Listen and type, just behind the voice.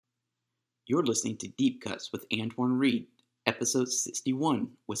You're listening to Deep Cuts with Antoine Reed, episode 61,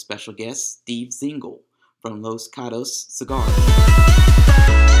 with special guest Steve Zingle from Los Catos Cigars.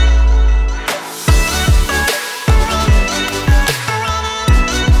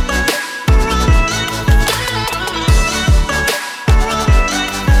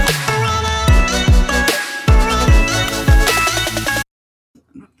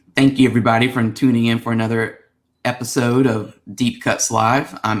 Thank you, everybody, for tuning in for another episode of Deep Cuts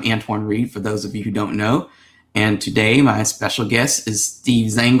Live. I'm Antoine Reed, for those of you who don't know. And today, my special guest is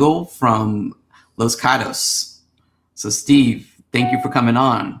Steve Zingle from Los Catos. So, Steve, thank you for coming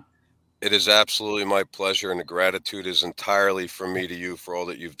on. It is absolutely my pleasure, and the gratitude is entirely from me to you for all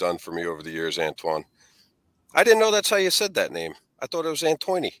that you've done for me over the years, Antoine. I didn't know that's how you said that name. I thought it was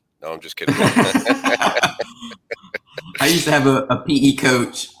Antoine. No, I'm just kidding. I used to have a PE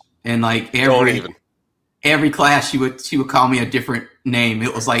coach, and like every class she would call me a different name.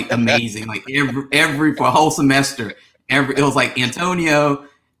 It was like amazing. Like every for a whole semester, it was like Antonio,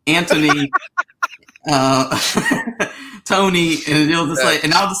 Anthony, Tony, and it was just like,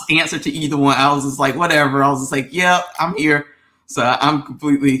 and I'll just answer to either one. I was just like, whatever. I was just like, yeah, I'm here. So I'm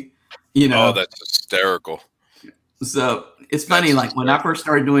completely, Oh, that's hysterical. So it's funny. Like when I first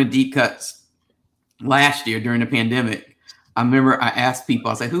started doing deep cuts last year during the pandemic, I remember I asked people,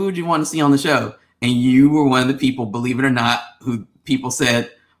 I said, who would you want to see on the show? And you were one of the people, believe it or not, who people said,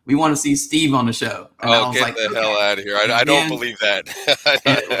 we want to see Steve on the show. And I was get like, the hell out of here. I don't believe that.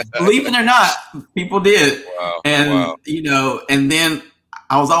 Believe it or not, people did. Wow. And, and then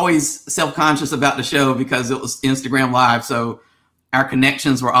I was always self-conscious about the show because it was Instagram Live. So our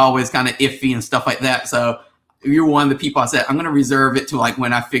connections were always kind of iffy and stuff like that. So you're one of the people I said, I'm going to reserve it to like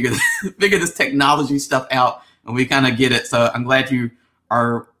when I figure this technology stuff out and we kind of get it. So I'm glad you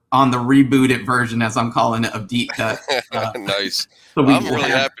are on the rebooted version, as I'm calling it, of Deep Cut. Nice. So I'm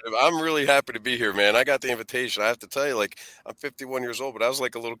really happy to be here, man. I got the invitation. I have to tell you, like, I'm 51 years old, but I was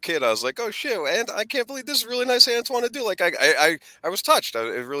like a little kid. I was like, oh shit, and I can't believe this is really nice Antoine to do. Like, I was touched.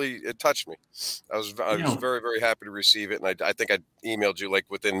 It touched me. I was very, very happy to receive it, and I think I emailed you like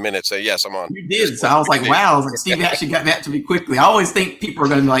within minutes, say yes, I'm on. You did. So I was like, wow. I was like, Steve actually got back to me quickly. I always think people are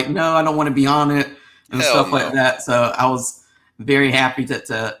going to be like, no, I don't want to be on it and stuff like that. So I was very happy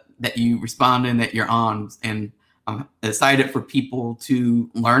that you responded and that you're on, and I'm excited for people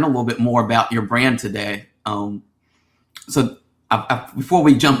to learn a little bit more about your brand today. So before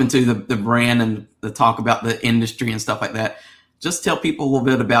we jump into the brand and the talk about the industry and stuff like that, just tell people a little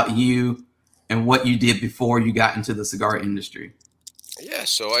bit about you and what you did before you got into the cigar industry. Yeah,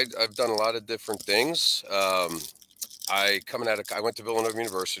 so I've done a lot of different things. I went to Villanova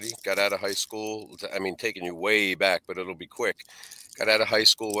University, got out of high school. I mean, taking you way back, but it'll be quick. Got out of high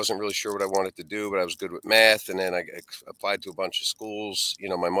school, wasn't really sure what I wanted to do, but I was good with math. And then I applied to a bunch of schools. You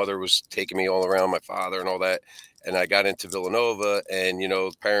know, my mother was taking me all around, my father and all that. And I got into Villanova, and,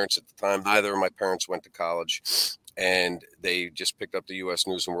 parents at the time, neither of my parents went to college. And they just picked up the U.S.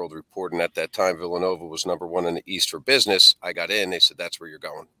 News and World Report. And at that time, Villanova was #1 in the East for business. I got in. They said, that's where you're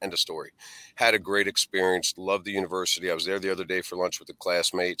going. End of story. Had a great experience. Loved the university. I was there the other day for lunch with a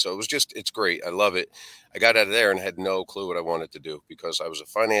classmate. So it's great. I love it. I got out of there and had no clue what I wanted to do because I was a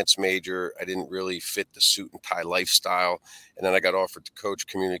finance major. I didn't really fit the suit and tie lifestyle. And then I got offered to coach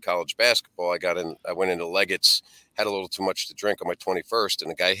community college basketball. I went into Leggett's. Had a little too much to drink on my 21st,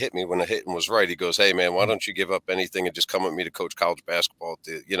 and the guy hit me when the hitting was right. He goes, hey, man, why don't you give up anything and just come with me to coach college basketball?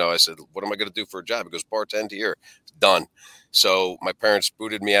 I said, what am I going to do for a job? He goes, bartend here. Done. So my parents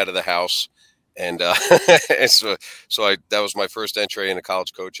booted me out of the house, and so that was my first entry into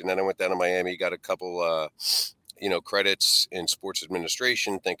college coaching. And then I went down to Miami, got a couple credits in sports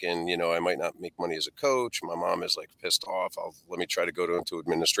administration, thinking, I might not make money as a coach. My mom is like pissed off. Let me try to go into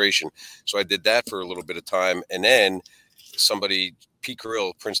administration. So I did that for a little bit of time. And then Pete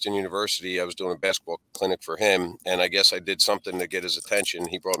Carrill, Princeton University, I was doing a basketball clinic for him. And I guess I did something to get his attention.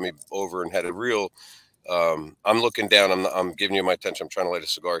 He brought me over and had a real, I'm looking down. I'm giving you my attention. I'm trying to light a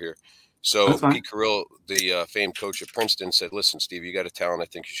cigar here. So Pete Carrill, the famed coach at Princeton, said, listen, Steve, you got a talent. I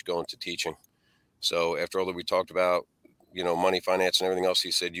think you should go into teaching. So after all that we talked about, money, finance, and everything else, he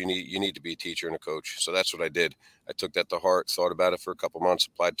said, you need to be a teacher and a coach. So that's what I did. I took that to heart, thought about it for a couple months,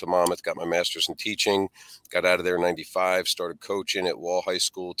 applied to Monmouth, got my master's in teaching, got out of there in 95, started coaching at Wall High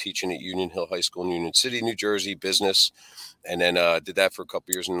School, teaching at Union Hill High School in Union City, New Jersey, business. And then did that for a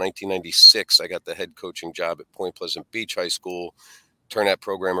couple years. In 1996, I got the head coaching job at Point Pleasant Beach High School. Turn that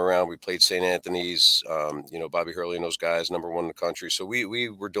program around. We played St. Anthony's, Bobby Hurley and those guys, #1 in the country. So we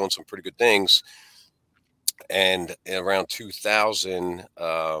were doing some pretty good things. And around 2000,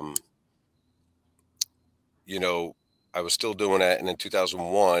 I was still doing that. And in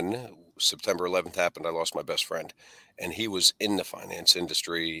 2001, September 11th happened, I lost my best friend, and he was in the finance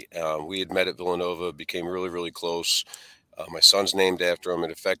industry. We had met at Villanova, became really, really close. My son's named after him.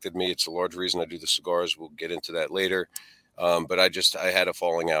 It affected me. It's a large reason I do the cigars. We'll get into that later. But I had a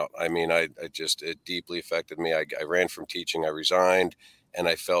falling out. I mean, it deeply affected me. I ran from teaching. I resigned, and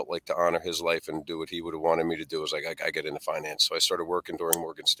I felt like to honor his life and do what he would have wanted me to do was like, I get into finance. So I started working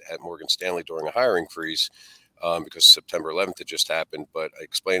at Morgan Stanley during a hiring freeze. Because September 11th had just happened, but I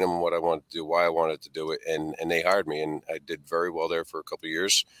explained to them what I wanted to do, why I wanted to do it, and they hired me, and I did very well there for a couple of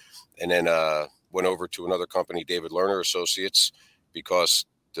years, and then went over to another company, David Lerner Associates, because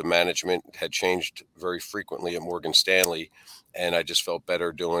the management had changed very frequently at Morgan Stanley, and I just felt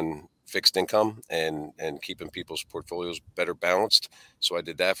better doing fixed income and keeping people's portfolios better balanced. So I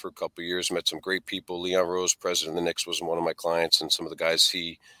did that for a couple of years, met some great people. Leon Rose, president of the Knicks, was one of my clients, and some of the guys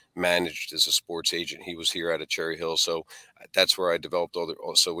he managed as a sports agent. He was here out of Cherry Hill. So that's where I developed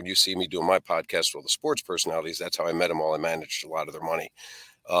so when you see me doing my podcast with all the sports personalities, that's how I met them all. I managed a lot of their money.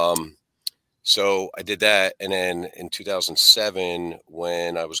 So I did that. And then in 2007,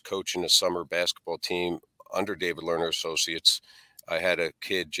 when I was coaching a summer basketball team under David Lerner Associates, I had a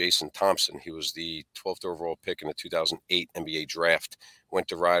kid, Jason Thompson. He was the 12th overall pick in the 2008 NBA draft, went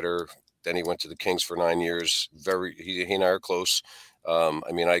to Rider. Then he went to the Kings for 9 years. He and I are close.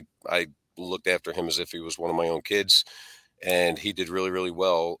 I mean, I looked after him as if he was one of my own kids, and he did really, really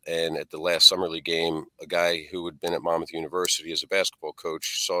well. And at the last summer league game, a guy who had been at Monmouth University as a basketball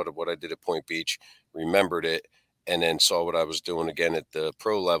coach saw what I did at Point Beach, remembered it, and then saw what I was doing again at the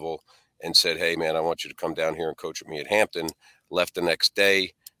pro level and said, hey, man, I want you to come down here and coach with me at Hampton. Left the next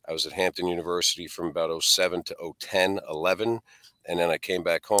day. I was at Hampton University from about 07 to 010, 11. And then I came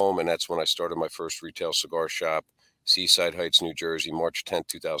back home, and that's when I started my first retail cigar shop, Seaside Heights, New Jersey, March 10th,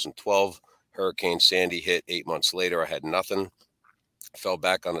 2012. Hurricane Sandy hit 8 months later. I had nothing. Fell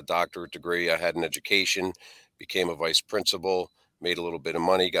back on a doctorate degree. I had an education, became a vice principal, made a little bit of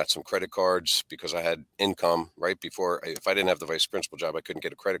money, got some credit cards because I had income right before. If I didn't have the vice principal job, I couldn't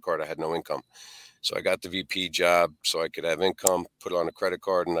get a credit card. I had no income. So I got the VP job so I could have income, put it on a credit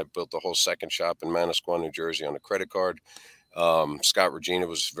card, and I built a whole second shop in Manasquan, New Jersey on a credit card. Scott Regina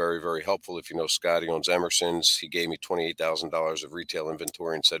was very, very helpful. If you know Scott, he owns Emerson's. He gave me $28,000 of retail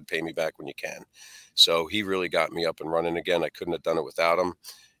inventory and said, pay me back when you can. So he really got me up and running again. I couldn't have done it without him.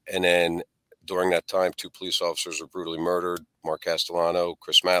 And then during that time, 2 police officers were brutally murdered, Mark Castellano,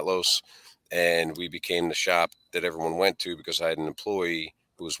 Chris Matlos, and we became the shop that everyone went to because I had an employee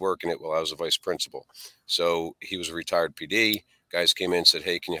who was working it while I was a vice principal. So he was a retired PD. Guys came in and said,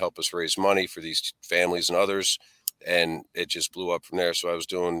 hey, can you help us raise money for these families and others? And it just blew up from there. So I was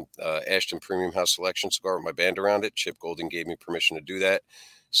doing Ashton Premium House Selection cigar with my band around it. Chip Golding gave me permission to do that.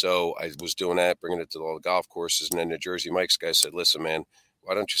 So I was doing that, bringing it to all the golf courses. And then the Jersey Mike's guy said, listen, man,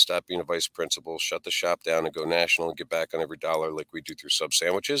 why don't you stop being a vice principal, shut the shop down and go national and get back on every dollar like we do through Sub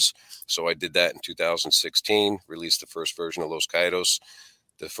Sandwiches. So I did that in 2016, released the first version of Los Caídos.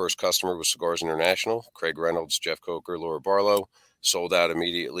 The first customer was Cigars International, Craig Reynolds, Jeff Coker, Laura Barlow. Sold out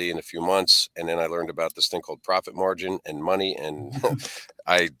immediately in a few months. And then I learned about this thing called profit margin and money. And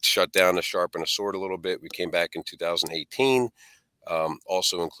I shut down to sharpen a sword a little bit. We came back in 2018,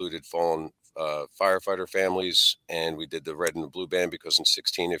 also included fallen firefighter families. And we did the red and the blue band because in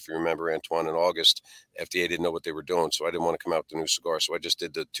 16, if you remember, Antoine, in August, FDA didn't know what they were doing. So I didn't want to come out with a new cigar. So I just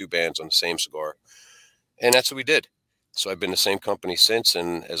did the 2 bands on the same cigar. And that's what we did. So I've been the same company since.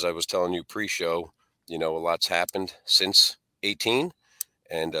 And as I was telling you pre-show, you know, a lot's happened since 18,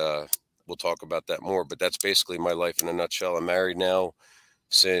 and we'll talk about that more, but that's basically my life in a nutshell. I'm married now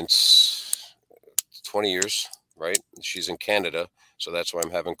since 20 years, right? She's in Canada, so that's why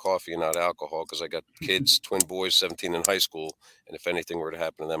I'm having coffee and not alcohol, because I got kids, twin boys, 17 in high school, and if anything were to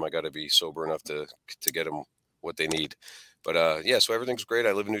happen to them, I got to be sober enough to get them what they need. But yeah, so everything's great.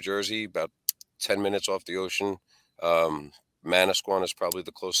 I live in New Jersey, about 10 minutes off the ocean. Manasquan is probably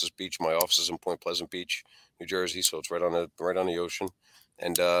the closest beach. My office is in Point Pleasant Beach, New Jersey, so it's right on the ocean,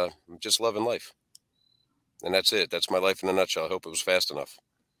 and I'm just loving life. And that's it. That's my life in a nutshell. I hope it was fast enough.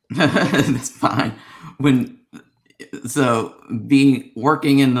 That's fine. Working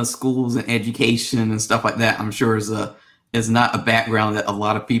in the schools and education and stuff like that, I'm sure is not a background that a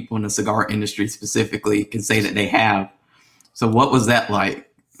lot of people in the cigar industry specifically can say that they have. So what was that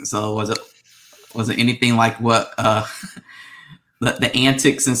like? So was it anything like what the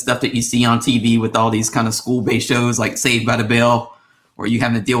antics and stuff that you see on TV with all these kind of school-based shows like Saved by the Bell, or you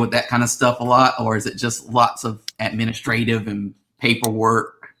having to deal with that kind of stuff a lot, or is it just lots of administrative and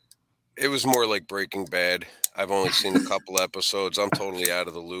paperwork? It was more like Breaking Bad. I've only seen a couple episodes. I'm totally out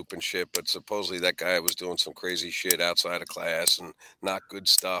of the loop and shit, but supposedly that guy was doing some crazy shit outside of class and not good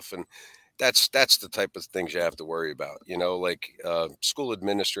stuff. And that's the type of things you have to worry about. You know, like school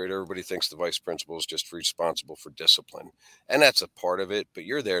administrator, everybody thinks the vice principal is just responsible for discipline, and that's a part of it. But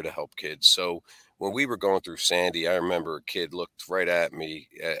you're there to help kids. So when we were going through Sandy, I remember a kid looked right at me,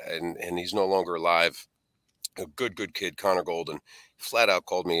 and he's no longer alive. A good kid, Connor Golden, flat out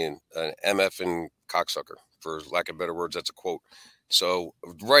called me an MF and cocksucker, for lack of better words. That's a quote. So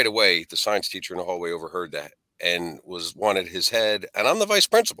right away, the science teacher in the hallway overheard that and wanted his head. And I'm the vice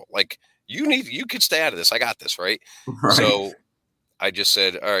principal. Like, you could stay out of this. I got this, right? Right. So I just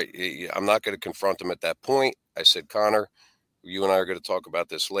said, all right, I'm not going to confront him at that point. I said, Connor, you and I are going to talk about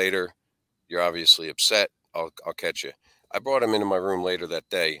this later. You're obviously upset. I'll catch you. I brought him into my room later that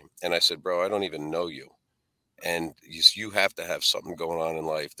day, and I said, bro, I don't even know you. And you have to have something going on in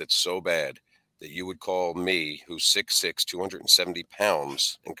life that's so bad that you would call me, who's 6'6", 270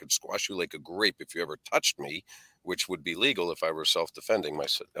 pounds, and could squash you like a grape if you ever touched me, which would be legal if I were self-defending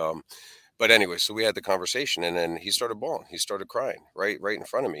myself. But anyway, so we had the conversation, and then he started bawling. He started crying right in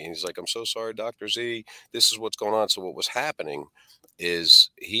front of me. And he's like, I'm so sorry, Dr. Z. This is what's going on. So what was happening is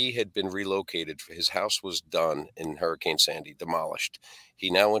he had been relocated. His house was done in Hurricane Sandy, demolished.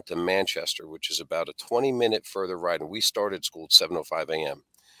 He now went to Manchester, which is about a 20-minute further ride. And we started school at 7:05 a.m.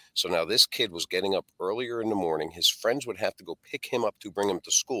 So now this kid was getting up earlier in the morning. His friends would have to go pick him up to bring him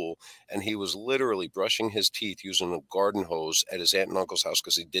to school. And he was literally brushing his teeth using a garden hose at his aunt and uncle's house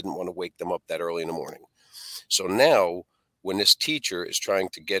because he didn't want to wake them up that early in the morning. So now when this teacher is trying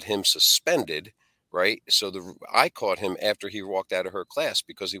to get him suspended, right? So I caught him after he walked out of her class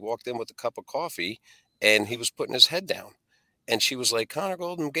because he walked in with a cup of coffee and he was putting his head down. And she was like, Connor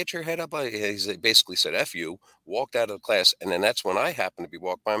Golden, get your head up. He basically said, F you, walked out of the class. And then that's when I happened to be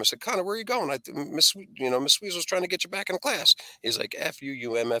walked by him. I said, Connor, where are you going? Miss Weasel's trying to get you back in class. He's like, F you,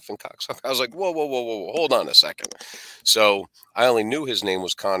 you MF and cocksucker. I was like, whoa, hold on a second. So I only knew his name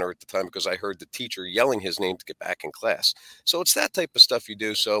was Connor at the time because I heard the teacher yelling his name to get back in class. So it's that type of stuff you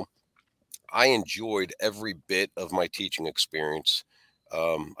do. So I enjoyed every bit of my teaching experience.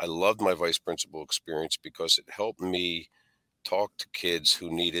 I loved my vice principal experience because it helped me talk to kids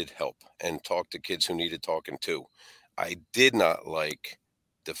who needed help and talk to kids who needed talking to. I did not like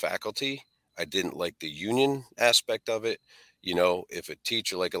the faculty. I didn't like the union aspect of it. You know, if a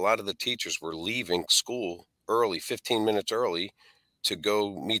teacher, like a lot of the teachers were leaving school early, 15 minutes early to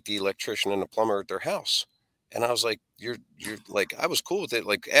go meet the electrician and the plumber at their house. And I was like, you're like, I was cool with it.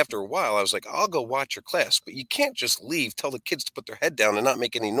 Like after a while, I was like, I'll go watch your class, but you can't just leave, tell the kids to put their head down and not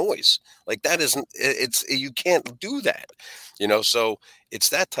make any noise. Like that isn't, you can't do that, you know? So it's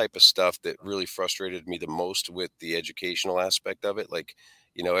that type of stuff that really frustrated me the most with the educational aspect of it. Like,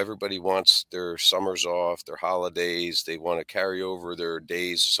 you know, everybody wants their summers off, their holidays, they want to carry over their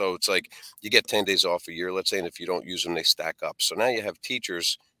days. So it's like you get 10 days off a year, let's say, and if you don't use them, they stack up. So now you have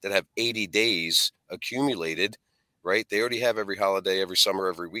teachers that have 80 days accumulated, right? They already have every holiday, every summer,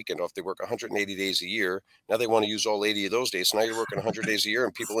 every weekend off. They work 180 days a year. Now they want to use all 80 of those days. So now you're working 100 days a year,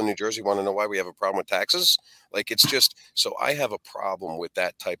 and people in New Jersey want to know why we have a problem with taxes. Like it's just, so I have a problem with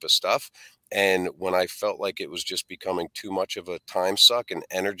that type of stuff. And when I felt like it was just becoming too much of a time suck and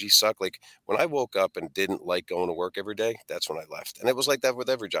energy suck, like when I woke up and didn't like going to work every day, that's when I left. And it was like that with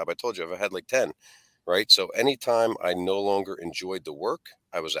every job. I told you, I've had like 10, right? So anytime I no longer enjoyed the work,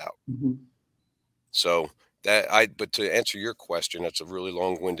 I was out. Mm-hmm. So but to answer your question, that's a really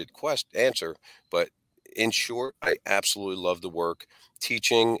long-winded answer. But in short, I absolutely love the work.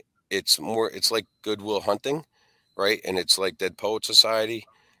 Teaching, it's like Goodwill Hunting, right? And it's like Dead Poet Society.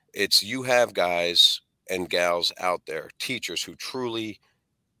 You have guys and gals out there, teachers who truly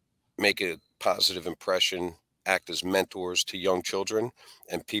make a positive impression, act as mentors to young children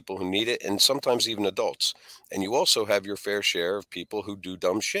and people who need it, and sometimes even adults. And you also have your fair share of people who do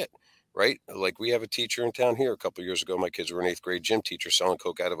dumb shit, right? Like we have a teacher in town here a couple of years ago. My kids were an 8th grade gym teacher selling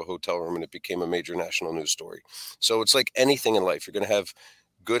coke out of a hotel room, and it became a major national news story. So it's like anything in life. You're going to have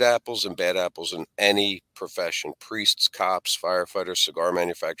good apples and bad apples in any profession: priests, cops, firefighters, cigar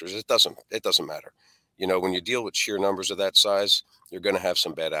manufacturers. It doesn't matter. You know, when you deal with sheer numbers of that size, you're going to have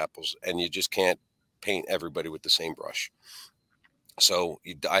some bad apples, and you just can't paint everybody with the same brush. So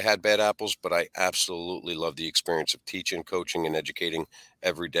I had bad apples, but I absolutely love the experience of teaching, coaching, and educating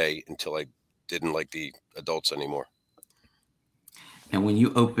every day until I didn't like the adults anymore. And when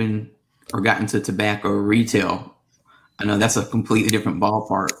you open or got into tobacco retail, I know that's a completely different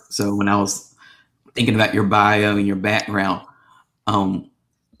ballpark. So when I was thinking about your bio and your background, do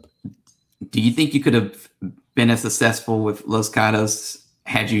you think you could have been as successful with Los Gatos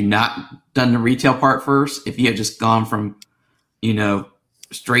had you not done the retail part first, if you had just gone from,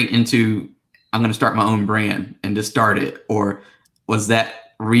 straight into, I'm going to start my own brand and just start it, or was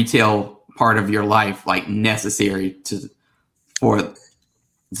that retail part of your life like necessary to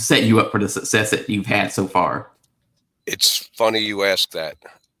set you up for the success that you've had so far? It's funny you ask that.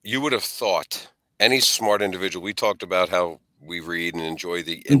 You would have thought any smart individual, we talked about how we read and enjoy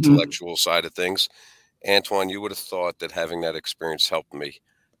the intellectual side of things. Antoine, you would have thought that having that experience helped me.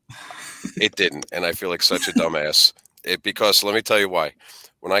 It didn't. And I feel like such a dumbass. Because let me tell you why.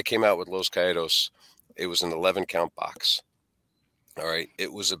 When I came out with Los Caídos, it was an 11 count box. All right.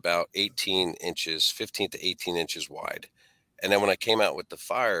 It was about 18 inches, 15 to 18 inches wide. And then when I came out with the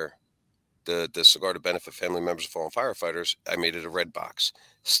fire, the cigar to benefit family members of fallen firefighters, I made it a red box.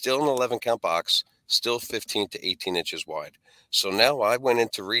 Still an 11 count box, still 15 to 18 inches wide. So now I went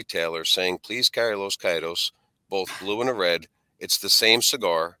into retailers saying, please carry Los Caídos, both blue and a red. It's the same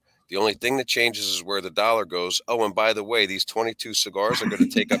cigar. The only thing that changes is where the dollar goes. Oh, and by the way, these 22 cigars are going to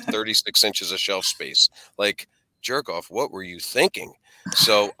take up 36 inches of shelf space. Like, jerk off, what were you thinking?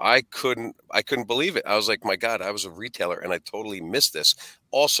 So I couldn't believe it. I was like, my God, I was a retailer and I totally missed this.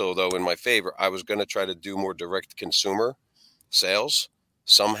 Also, though, in my favor, I was going to try to do more direct consumer sales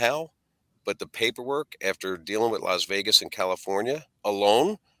somehow. But the paperwork, after dealing with Las Vegas and California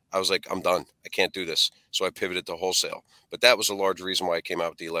alone, I was like, I'm done. I can't do this. So I pivoted to wholesale. But that was a large reason why I came out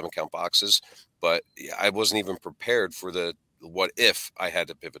with the 11 count boxes. But I wasn't even prepared for the what if I had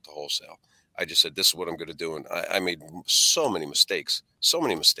to pivot to wholesale. I just said, this is what I'm going to do. And I made so many mistakes.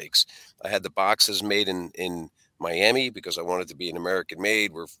 I had the boxes made in Miami because I wanted to be an American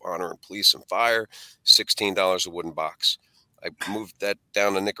made. We're honoring police and fire. $16 a wooden box. I moved that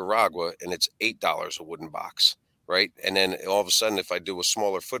down to Nicaragua and it's $8 a wooden box, right? And then all of a sudden, if I do a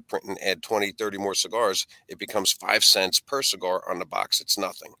smaller footprint and add 20, 30 more cigars, it becomes 5 cents per cigar on the box. It's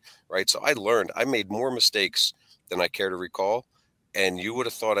nothing, right? So I made more mistakes than I care to recall. And you would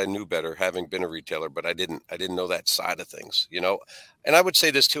have thought I knew better having been a retailer, but I didn't know that side of things, And I would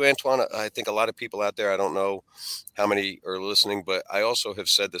say this too, Antoine, I think a lot of people out there, I don't know how many are listening, but I also have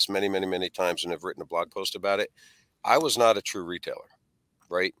said this many, many, many times and have written a blog post about it. I was not a true retailer,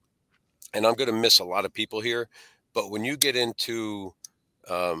 right? And I'm going to miss a lot of people here, but when you get into,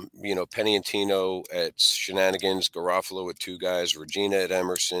 Penny and Tino at Shenanigans, Garofalo at Two Guys, Regina at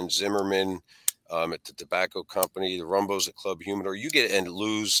Emerson, Zimmerman at the Tobacco Company, the Rumbos at Club Humidor, you get, and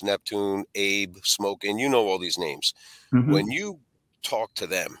Luz, Neptune, Abe, Smoke, and all these names. When you talk to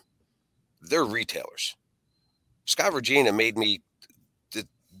them, they're retailers. Scott Regina made me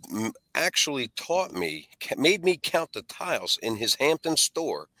made me count the tiles in his Hampton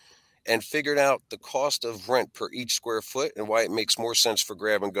store and figured out the cost of rent per each square foot and why it makes more sense for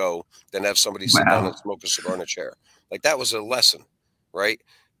grab and go than have somebody sit down and smoke a cigar in a chair. Like, that was a lesson, right?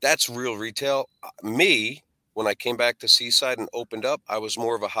 That's real retail. Me, when I came back to Seaside and opened up, I was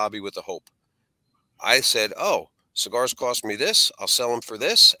more of a hobby with a hope. I said, oh, cigars cost me this. I'll sell them for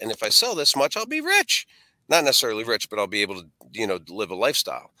this. And if I sell this much, I'll be rich. Not necessarily rich, but I'll be able to, live a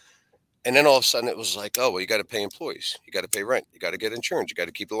lifestyle. And then all of a sudden it was like, oh, well, you got to pay employees. You got to pay rent. You got to get insurance. You got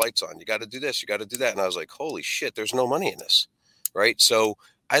to keep the lights on. You got to do this. You got to do that. And I was like, holy shit, there's no money in this. Right. So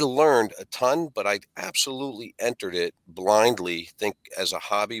I learned a ton, but I absolutely entered it blindly, think as a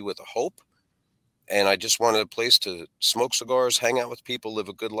hobby with a hope. And I just wanted a place to smoke cigars, hang out with people, live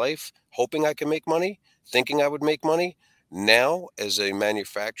a good life, hoping I could make money, thinking I would make money. Now, as a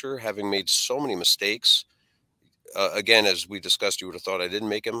manufacturer, having made so many mistakes, again, as we discussed, you would have thought I didn't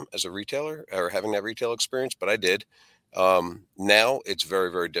make them as a retailer or having that retail experience, but I did. Now it's very,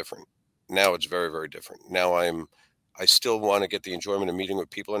 very different. Now I still want to get the enjoyment of meeting with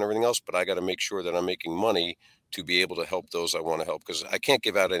people and everything else, but I got to make sure that I'm making money to be able to help those I want to help, because I can't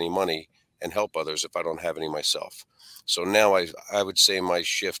give out any money and help others if I don't have any myself. So now I would say my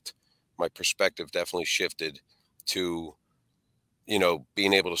perspective definitely shifted to,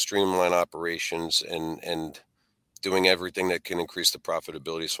 being able to streamline operations and doing everything that can increase the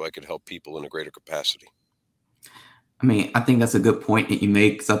profitability so I could help people in a greater capacity. I mean, I think that's a good point that you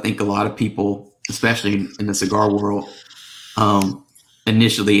make, because I think a lot of people, especially in the cigar world,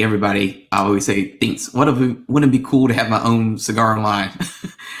 initially everybody, I always say, thinks, wouldn't it be cool to have my own cigar line?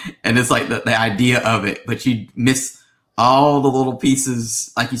 And it's like the idea of it, but you miss all the little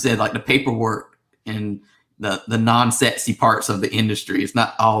pieces, like you said, like the paperwork and the non-sexy parts of the industry. It's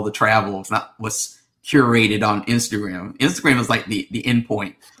not all the travel. It's not what's curated on Instagram. Instagram is like the end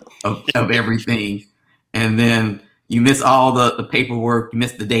point of everything. And then you miss all the paperwork. You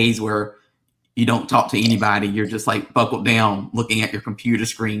miss the days where you don't talk to anybody. You're just like buckled down, looking at your computer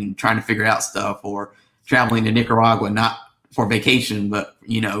screen, trying to figure out stuff, or traveling to Nicaragua, not for vacation, but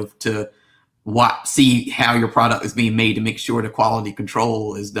to see how your product is being made to make sure the quality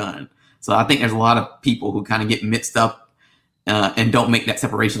control is done. So I think there's a lot of people who kind of get mixed up and don't make that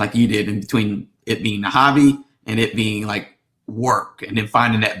separation like you did in between it being a hobby and it being like work, and then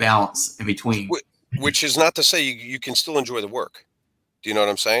finding that balance in between. Which is not to say you can still enjoy the work. Do you know what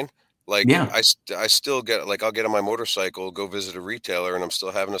I'm saying? Like, yeah. I still get, like, I'll get on my motorcycle, go visit a retailer, and I'm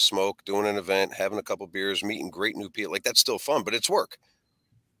still having a smoke, doing an event, having a couple beers, meeting great new people. Like, that's still fun, but it's work.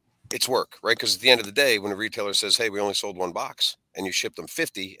 It's work, right? Because at the end of the day, when a retailer says, hey, we only sold 1 box, and you ship them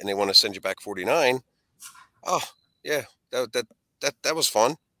 50 and they want to send you back 49, oh yeah, that was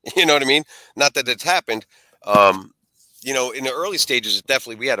fun. You know what I mean? Not that it's happened. In the early stages,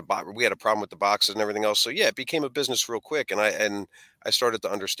 definitely we had a problem with the boxes and everything else. So yeah, it became a business real quick, and I started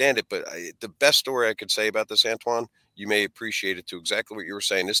to understand it. But the best story I could say about this, Antoine, you may appreciate it too. Exactly what you were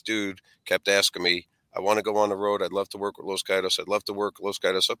saying. This dude kept asking me, I want to go on the road. I'd love to work with Los Gatos. I'd love to work with Los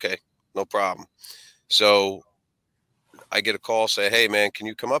Gatos. Okay, no problem. So I get a call, say, hey man, can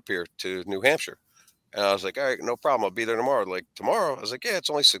you come up here to New Hampshire? And I was like, all right, no problem. I'll be there tomorrow. Like, tomorrow? I was like, yeah, it's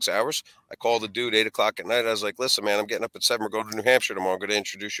only 6 hours. I called the dude 8 o'clock at night. I was like, listen, man, I'm getting up at 7. We're going to New Hampshire tomorrow. I'm going to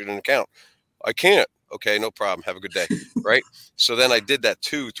introduce you to an account. I can't. Okay, no problem. Have a good day. Right? So then I did that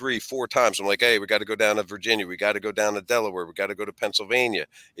 2, 3, 4 times. I'm like, hey, we got to go down to Virginia. We got to go down to Delaware. We got to go to Pennsylvania.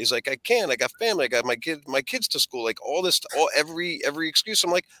 He's like, I can't. I got family. I got my kids to school. Like every excuse.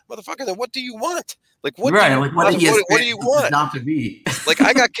 I'm like, motherfucker, then what do you want? Like, what do you want? Not to be. Like,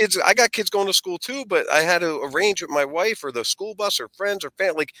 I got kids going to school too, but I had to arrange with my wife or the school bus or friends or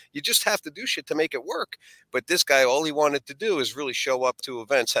family. Like, you just have to do shit to make it work. But this guy, all he wanted to do is really show up to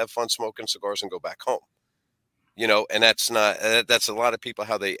events, have fun smoking cigars, and go back home. And that's a lot of people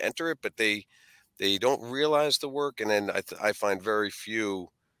how they enter it, but they don't realize the work. And then I find very few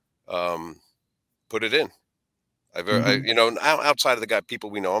put it in. Outside of the guy, people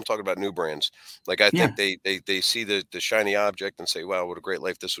we know, I'm talking about new brands. Like, I think they see the shiny object and say, wow, what a great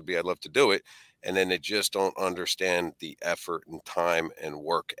life this would be. I'd love to do it. And then they just don't understand the effort and time and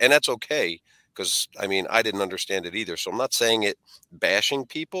work. And that's okay. Because, I didn't understand it either. So I'm not saying it bashing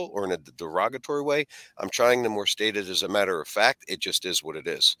people or in a derogatory way. I'm trying to more state it as a matter of fact. It just is what it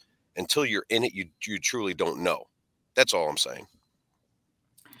is. Until you're in it, you truly don't know. That's all I'm saying.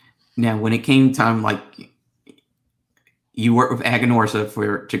 Now, when it came time, like, you worked with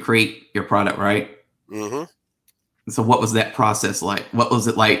Aganorsa to create your product, right? Mm-hmm. So what was that process like? What was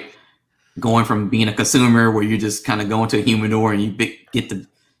it like going from being a consumer where you just kind of go into a humidor and you get to,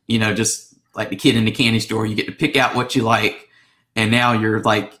 just like the kid in the candy store, you get to pick out what you like. And now you're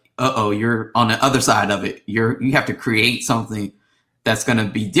like, you're on the other side of it. You have to create something that's going to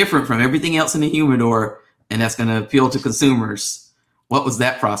be different from everything else in the humidor, and that's going to appeal to consumers. What was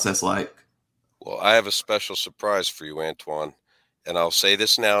that process like? Well, I have a special surprise for you, Antoine, and I'll say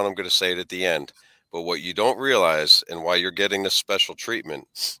this now and I'm going to say it at the end. But what you don't realize and why you're getting this special treatment,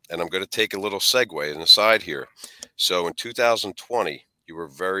 and I'm going to take a little segue and aside here. So in 2020, you were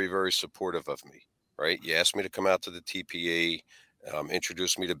very, very supportive of me, right? You asked me to come out to the TPE,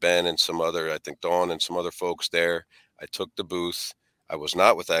 introduced me to Ben and some other, I think Dawn and some other folks there. I took the booth. I was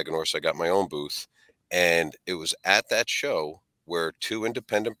not with Aganorsa. I got my own booth. And it was at that show where 2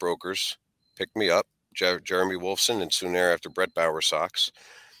 independent brokers picked me up, Jeremy Wolfson and soon thereafter Brett Bowersox.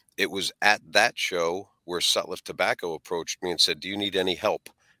 It was at that show where Sutliff Tobacco approached me and said, do you need any help?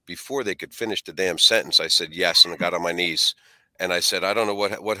 Before they could finish the damn sentence, I said yes, and I got on my knees. And I said, I don't know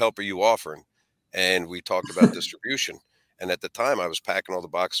what help are you offering? And we talked about distribution. And at the time, I was packing all the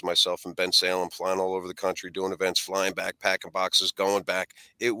boxes myself and Ben Salem, flying all over the country, doing events, flying back, packing boxes, going back.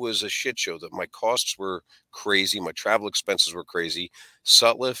 It was a shit show. That my costs were crazy. My travel expenses were crazy.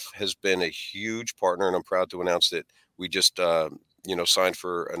 Sutliff has been a huge partner, and I'm proud to announce that we just, signed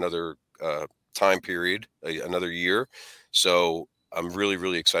for another time period, another year. So I'm really,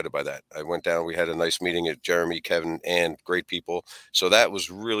 really excited by that. I went down, we had a nice meeting at Jeremy, Kevin, and great people. So that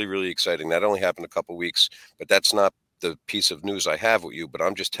was really, really exciting. That only happened a couple weeks, but that's not the piece of news I have with you, but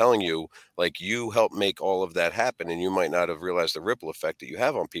I'm just telling you, like, you helped make all of that happen, and you might not have realized the ripple effect that you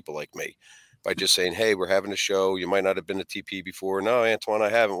have on people like me by just saying, hey, we're having a show. You might not have been to TP before. No, Antoine, I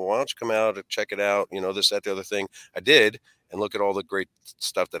haven't. Well, why don't you come out and check it out? This, that, the other thing. I did, and look at all the great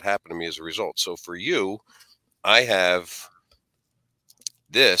stuff that happened to me as a result. So for you, I have,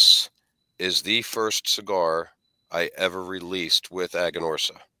 this is the first cigar I ever released with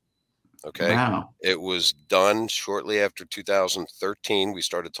Aganorsa. Okay. Wow. It was done shortly after 2013. We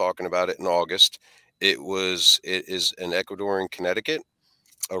started talking about it in August. It is in Ecuadorian Connecticut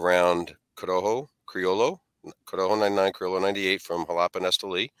around Criollo 99, Criollo 98 from Jalapa and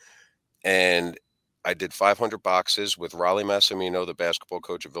Esteli. And I did 500 boxes with Raleigh Massimino, the basketball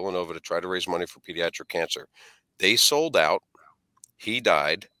coach of Villanova, to try to raise money for pediatric cancer. They sold out. He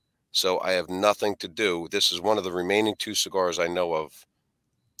died. So I have nothing to do. This is one of the remaining 2 cigars I know of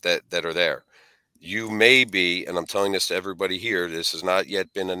that are there. You may be, and I'm telling this to everybody here, this has not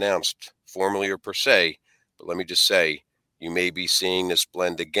yet been announced formally or per se, but let me just say, you may be seeing this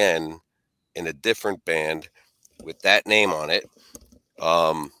blend again in a different band with that name on it,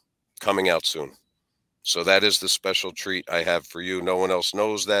 coming out soon. So that is the special treat I have for you. No one else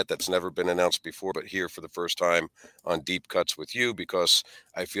knows that. That's never been announced before, but here for the first time on Deep Cuts with you, because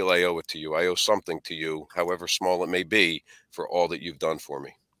I feel I owe it to you. I owe something to you, however small it may be, for all that you've done for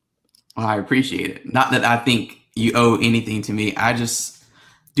me. Well, I appreciate it. Not that I think you owe anything to me. I just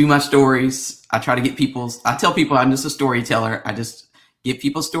do my stories. I try to get I tell people I'm just a storyteller. I just get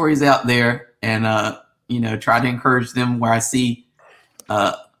people's stories out there and, try to encourage them where I see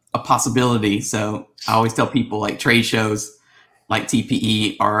a possibility. So I always tell people like trade shows like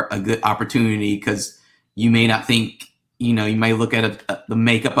TPE are a good opportunity, because you may not think, you may look at the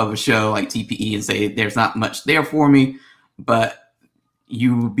makeup of a show like TPE and say there's not much there for me, but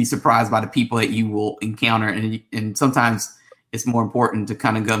you will be surprised by the people that you will encounter. And sometimes it's more important to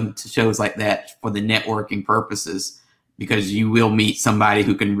kind of go to shows like that for the networking purposes, because you will meet somebody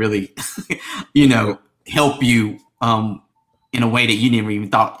who can really, help you in a way that you never even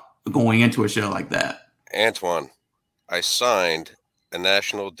thought going into a show like that. Antoine, I signed a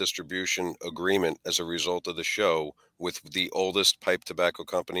national distribution agreement as a result of the show with the oldest pipe tobacco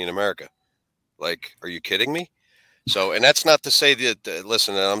company in America. Like, are you kidding me? So, and that's not to say that,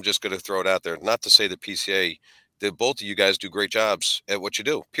 listen, and I'm just going to throw it out there, not to say the PCA, that both of you guys do great jobs at what you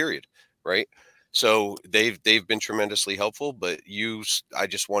do, period. Right. So they've been tremendously helpful, but I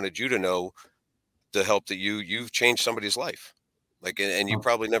just wanted you to know the help that you've changed somebody's life. Like, and you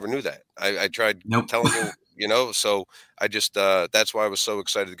probably never knew that. I tried telling you, so I just, that's why I was so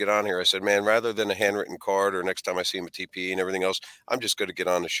excited to get on here. I said, man, rather than a handwritten card or next time I see him at TPE and everything else, I'm just going to get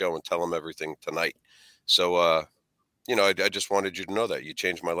on the show and tell him everything tonight. So, I just wanted you to know that you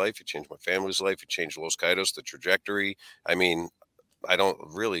changed my life. You changed my family's life. You changed Los Caitos, the trajectory. I mean, I don't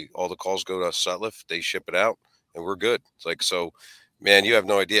really, all the calls go to Sutliff. They ship it out and we're good. It's like, so man, you have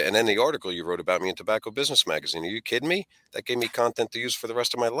no idea. And then the article you wrote about me in Tobacco Business Magazine, are you kidding me? That gave me content to use for the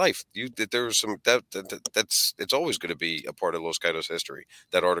rest of my life. There was some, it's always going to be a part of Los Caitos history.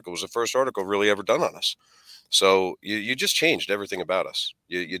 That article was the first article really ever done on us. So you just changed everything about us.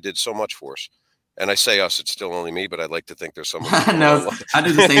 You did so much for us. And I say us, it's still only me, but I'd like to think there's someone. No, I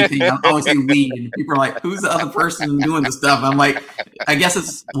do the same thing. I always say we, and people are like, who's the other person doing the stuff? I'm like, I guess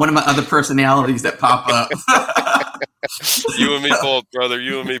it's one of my other personalities that pop up. You and me both, brother.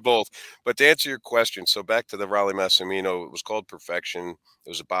 You and me both. But to answer your question, so back to the Raleigh Massimino, it was called Perfection. It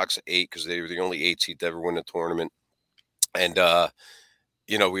was a box of 8 because they were the only 8 seed to ever win the tournament. And,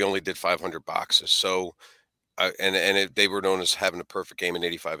 we only did 500 boxes. So, they were known as having a perfect game in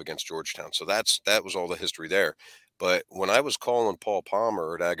 '85 against Georgetown. So that was all the history there. But when I was calling Paul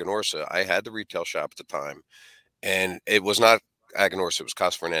Palmer at Aganorsa, I had the retail shop at the time, and it was not Aganorsa, it was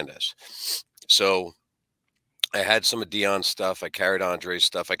Casa Fernandez. So I had some of Dion's stuff. I carried Andre's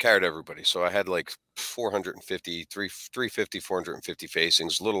stuff. I carried everybody. So I had like 350, 450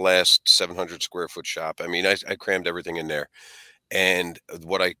 facings, little last 700 square foot shop. I mean, I crammed everything in there. And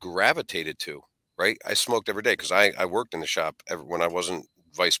what I gravitated to, right? I smoked every day because I worked in the shop when I wasn't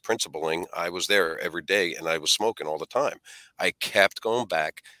vice principaling. I was there every day and I was smoking all the time. I kept going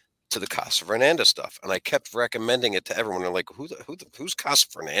back to the Casa Fernandez stuff, and I kept recommending it to everyone. They're like, who's Casa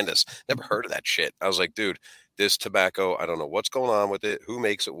Fernandez? Never heard of that shit. I was like, dude, this tobacco, I don't know what's going on with it, who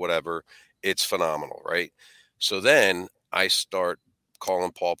makes it, whatever. It's phenomenal, right? So then I start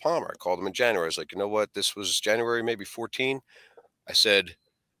calling Paul Palmer. I called him in January. I was like, you know what? This was January, maybe 14. I said,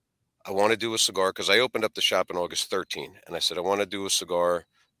 I want to do a cigar because I opened up the shop in August 13. And I said, I want to do a cigar,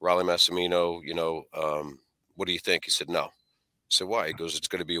 Raleigh Massimino, what do you think? He said, no. I said, why? He goes, it's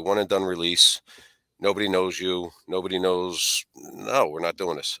going to be a one and done release. Nobody knows you. Nobody knows. No, we're not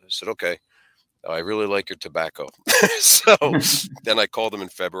doing this. I said, okay. I really like your tobacco. So then I called him in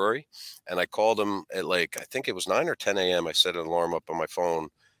February, and I called him at I think it was 9 or 10 a.m. I set an alarm up on my phone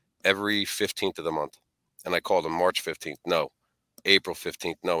every 15th of the month. And I called him March 15th. No. April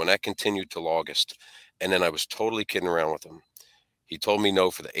 15th. No. And that continued till August. And then I was totally kidding around with him. He told me no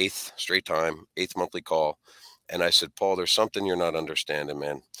for the 8th straight time, 8th monthly call. And I said, Paul, there's something you're not understanding,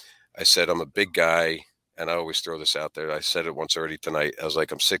 man. I said, I'm a big guy. And I always throw this out there. I said it once already tonight. I was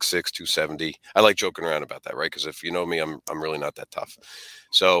like, I'm 6'6", 270. I like joking around about that, right? Because if you know me, I'm really not that tough.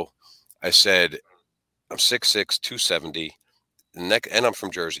 So I said, I'm 6'6", 270, and I'm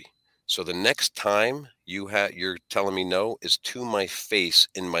from Jersey. So the next time you're telling me no is to my face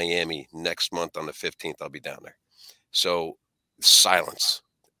in Miami next month on the 15th. I'll be down there. So silence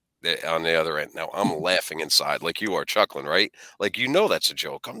on the other end. Now I'm laughing inside like you are, chuckling, right? Like, that's a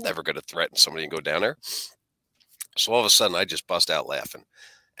joke. I'm never going to threaten somebody and go down there. So all of a sudden I just bust out laughing.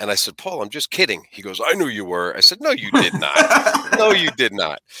 And I said, Paul, I'm just kidding. He goes, I knew you were. I said, no, you did not. No, you did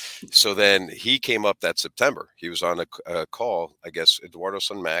not. So then he came up that September. He was on a call. I guess Eduardo's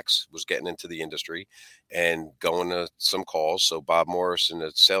son Max was getting into the industry and going to some calls. So Bob Morrison,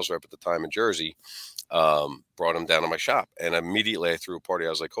 the sales rep at the time in Jersey, brought him down to my shop. And immediately I threw a party. I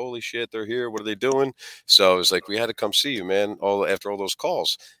was like, holy shit, they're here. What are they doing? So I was like, we had to come see you, man, after all those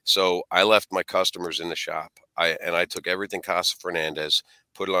calls. So I left my customers in the shop. I took everything Casa Fernandez,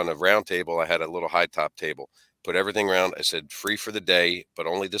 put it on a round table. I had a little high top table, put everything around. I said, free for the day, but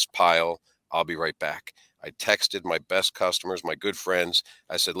only this pile. I'll be right back. I texted my best customers, my good friends.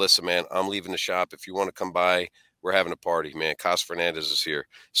 I said, listen, man, I'm leaving the shop. If you want to come by, we're having a party, man. Casa Fernandez is here.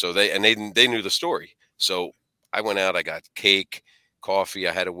 So they knew the story. So I went out, I got cake, coffee.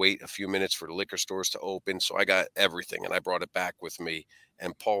 I had to wait a few minutes for the liquor stores to open. So I got everything and I brought it back with me.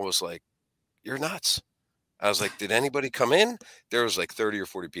 And Paul was like, you're nuts. I was like, did anybody come in? There was like 30 or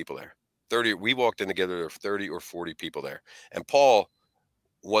 40 people there. 30, we walked in together, there were 30 or 40 people there. And Paul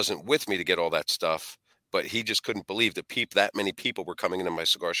wasn't with me to get all that stuff, but he just couldn't believe that many people were coming into my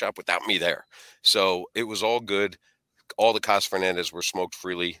cigar shop without me there. So it was all good. All the Casa Fernandez were smoked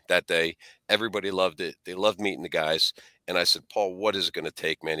freely that day. Everybody loved it. They loved meeting the guys. And I said, Paul, what is it going to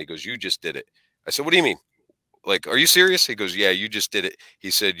take, man? He goes, you just did it. I said, what do you mean? Like, are you serious? He goes, yeah, you just did it.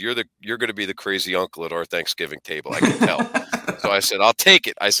 He said, you're going to be the crazy uncle at our Thanksgiving table. I can tell. So I said, I'll take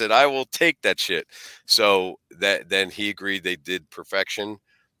it. I said, I will take that shit. So then he agreed. They did perfection.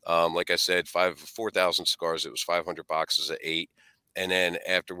 Like I said, 4,000 cigars. It was 500 boxes of 8. And then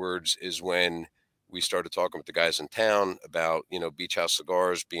afterwards is when we started talking with the guys in town about, Beach House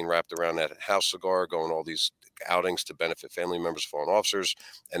cigars being wrapped around that house cigar, going all these outings to benefit family members of fallen officers.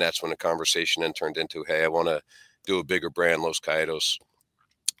 And that's when the conversation then turned into, hey, I want to do a bigger brand, Los Caídos.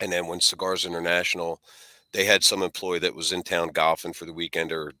 And then when Cigars International, they had some employee that was in town golfing for the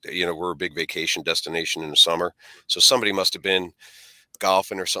weekend, or, we're a big vacation destination in the summer. So somebody must have been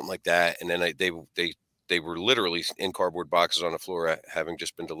golfing or something like that. And then they were literally in cardboard boxes on the floor, having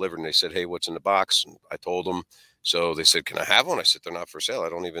just been delivered. And they said, hey, what's in the box? And I told them. So they said, can I have one? I said, they're not for sale.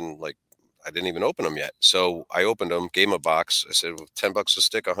 I didn't even open them yet. So I opened them, gave him a box. I said, well, $10 a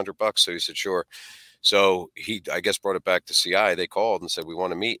stick, $100. So he said, sure. So he, I guess, brought it back to CI. They called and said, we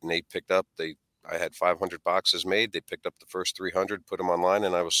want to meet. And they picked up, I had 500 boxes made. They picked up the first 300, put them online,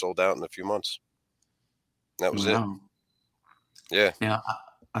 and I was sold out in a few months. That was it. Yeah. Now,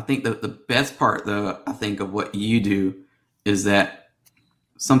 I think the best part, though, I think of what you do is that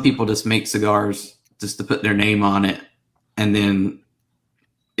some people just make cigars just to put their name on it, and then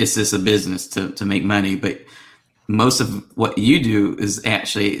it's just a business to make money. But most of what you do is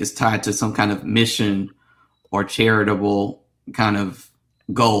tied to some kind of mission or charitable kind of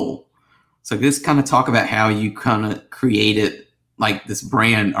goal. So just kind of talk about how you kind of created like this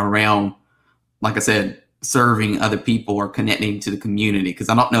brand around, like I said, serving other people or connecting to the community. Because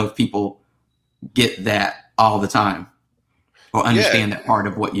I don't know if people get that all the time or understand that part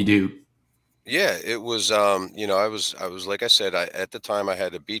of what you do. Yeah, it was, I was, like I said, at the time I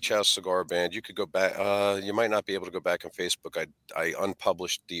had a Beach House cigar band. You could go back, you might not be able to go back on Facebook. I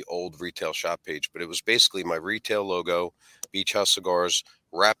unpublished the old retail shop page, but it was basically my retail logo, Beach House cigars,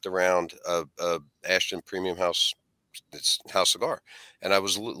 wrapped around a Ashton Premium House cigar. And I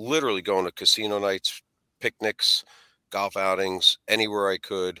was literally going to casino nights, picnics, golf outings, anywhere I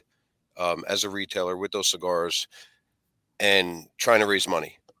could, as a retailer with those cigars, and trying to raise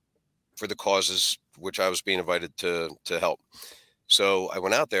money for the causes which I was being invited to help. So I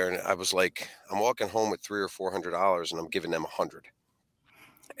went out there and I was like, I'm walking home with $300 or $400 and I'm giving them $100.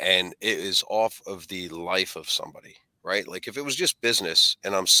 And it is off of the life of somebody, right? Like if it was just business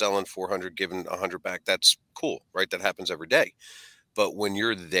and I'm selling 400, giving 100 back, that's cool, right? That happens every day. But when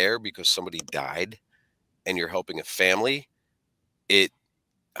you're there because somebody died and you're helping a family,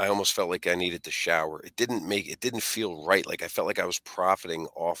 I almost felt like I needed to shower. It didn't feel right. Like I felt like I was profiting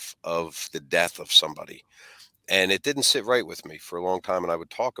off of the death of somebody. And it didn't sit right with me for a long time. And I would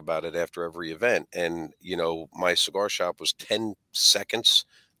talk about it after every event. And, my cigar shop was 10 seconds,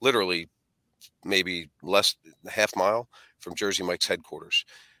 literally maybe less half mile from Jersey Mike's headquarters.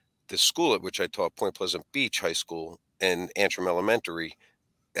 The school at which I taught, Point Pleasant Beach High School and Antrim Elementary,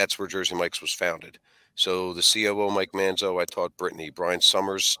 that's where Jersey Mike's was founded. So the COO, Mike Manzo, I taught Brittany. Brian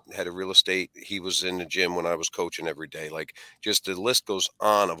Summers had a real estate. He was in the gym when I was coaching every day. Like, just the list goes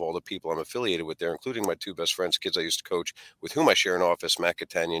on of all the people I'm affiliated with there, including my two best friends, kids I used to coach, with whom I share an office, Matt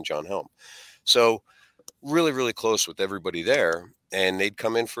Catania and John Helm. So really, really close with everybody there. And they'd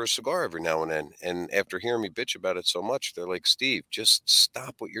come in for a cigar every now and then. And after hearing me bitch about it so much, they're like, Steve, just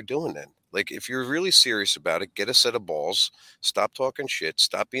stop what you're doing then. Like, if you're really serious about it, get a set of balls, stop talking shit,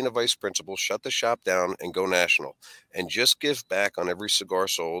 stop being a vice principal, shut the shop down, and go national. And just give back on every cigar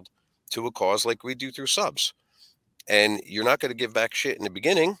sold to a cause like we do through subs. And you're not going to give back shit in the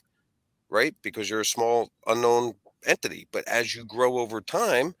beginning, right? Because you're a small, unknown entity. But as you grow over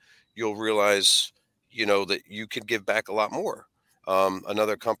time, you'll realize, that you could give back a lot more.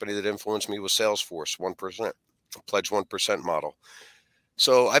 Another company that influenced me was Salesforce, 1%, Pledge 1% model.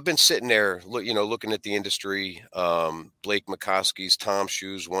 So I've been sitting there, looking at the industry, Blake McCoskey's Tom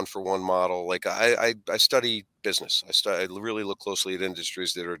Shoes 1-for-1 model. Like, I study business. I really look closely at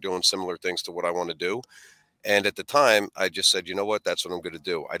industries that are doing similar things to what I want to do. And at the time, I just said, you know what, that's what I'm going to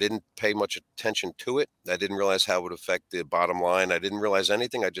do. I didn't pay much attention to it. I didn't realize how it would affect the bottom line. I didn't realize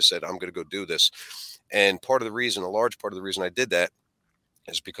anything. I just said, I'm going to go do this. And a large part of the reason I did that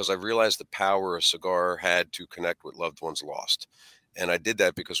is because I realized the power a cigar had to connect with loved ones lost. And I did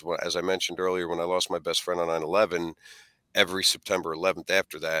that because, as I mentioned earlier, when I lost my best friend on 9/11, every September 11th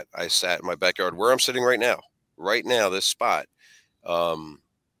after that, I sat in my backyard where I'm sitting right now, this spot.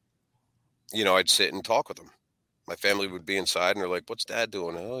 I'd sit and talk with them. My family would be inside and they're like, what's dad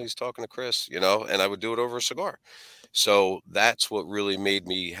doing? Oh, he's talking to Chris, and I would do it over a cigar. So that's what really made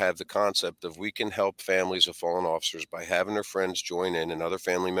me have the concept of we can help families of fallen officers by having their friends join in and other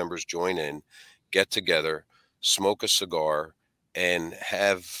family members join in, get together, smoke a cigar, and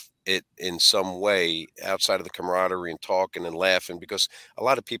have it in some way outside of the camaraderie and talking and laughing, because a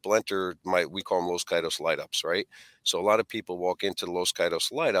lot of people enter we call them Los Caitos light ups, right? So a lot of people walk into the Los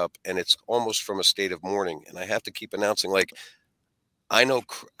Caitos light up and it's almost from a state of mourning. And I have to keep announcing, like, I know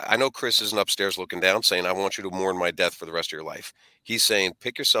Chris isn't upstairs looking down saying, I want you to mourn my death for the rest of your life. He's saying,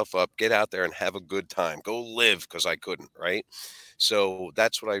 pick yourself up, get out there and have a good time. Go live, because I couldn't, right? So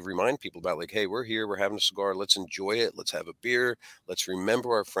that's what I remind people about. Like, hey, we're here, we're having a cigar. Let's enjoy it. Let's have a beer. Let's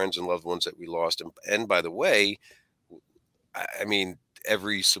remember our friends and loved ones that we lost. And by the way, I mean,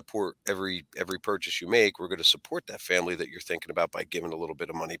 every purchase you make, we're going to support that family that you're thinking about by giving a little bit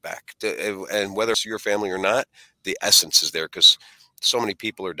of money back. And whether it's your family or not, the essence is there, because so many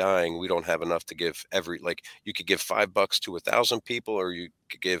people are dying. We don't have enough to give you could give $5 to 1,000 people, or you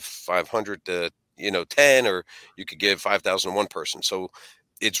could give 500 to 10, or you could give 5,000 to one person. So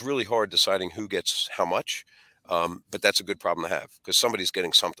it's really hard deciding who gets how much. But that's a good problem to have, because somebody's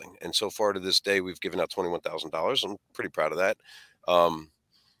getting something. And so far to this day, we've given out $21,000. I'm pretty proud of that.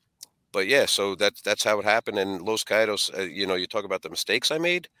 But yeah, so that's how it happened. And Los Caitos, you talk about the mistakes I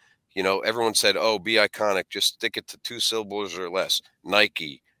made. Everyone said, oh, be iconic, just stick it to 2 syllables or less.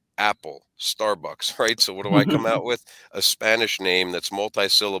 Nike, Apple, Starbucks, right? So what do I come out with? A Spanish name that's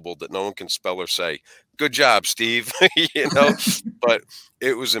multi-syllable that no one can spell or say. Good job, Steve. But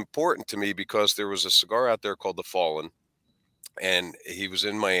it was important to me because there was a cigar out there called The Fallen, and he was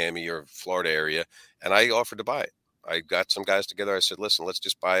in Miami or Florida area, and I offered to buy it. I got some guys together. I said, listen, let's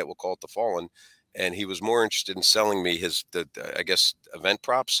just buy it. We'll call it The Fallen. And he was more interested in selling me I guess, event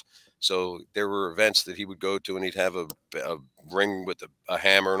props. So there were events that he would go to and he'd have a ring with a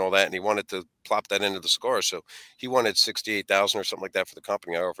hammer and all that. And he wanted to plop that into the cigar. So he wanted 68,000 or something like that for the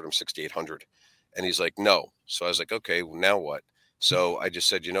company. I offered him 6,800. And he's like, no. So I was like, okay, well, now what? So I just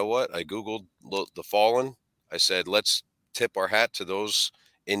said, you know what? I Googled The Fallen. I said, let's tip our hat to those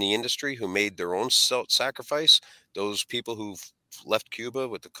in the industry who made their own sacrifice. Those people who've left Cuba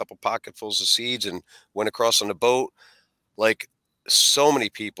with a couple pocketfuls of seeds and went across on a boat. Like, so many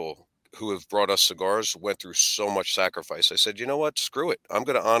people who have brought us cigars went through so much sacrifice. I said, you know what? Screw it. I'm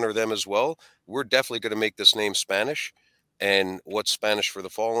going to honor them as well. We're definitely going to make this name Spanish. And what's Spanish for The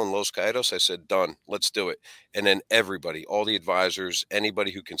Fallen? Los Caitos. I said, done. Let's do it. And then everybody, all the advisors,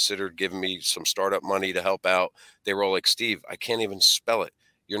 anybody who considered giving me some startup money to help out, they were all like, Steve, I can't even spell it.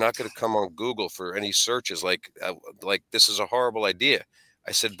 You're not going to come on Google for any searches like this is a horrible idea.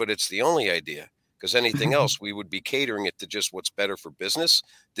 I said, but it's the only idea, because anything else, we would be catering it to just what's better for business.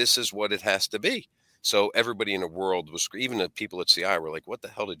 This is what it has to be. So everybody in the world was, even the people at CI were like, what the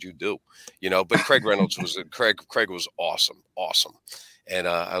hell did you do? But Craig Reynolds Craig was awesome. And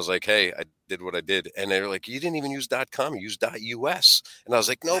I was like, hey, I did what I did. And they were like, you didn't even use .com, you used .us. And I was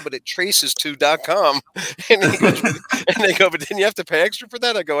like, no, but it traces to .com. And he goes, and they go, but didn't you have to pay extra for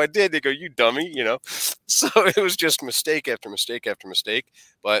that? I go, I did. They go, you dummy, you know? So it was just mistake after mistake after mistake.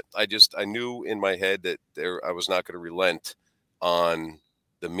 But I knew in my head that I was not going to relent on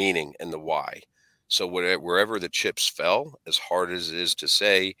the meaning and the why. So wherever the chips fell, as hard as it is to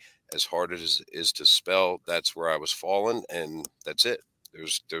say, as hard as it is to spell, that's where I was falling, and that's it.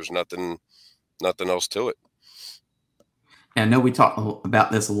 There's nothing else to it. And I know we talked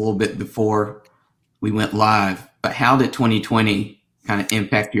about this a little bit before we went live, but how did 2020 kind of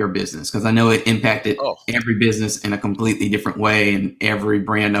impact your business? Because I know it impacted every business in a completely different way, and every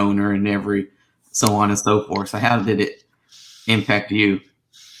brand owner and every so on and so forth. So how did it impact you?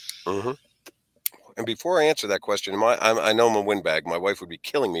 Mm-hmm. And before I answer that question, I know I'm a windbag. My wife would be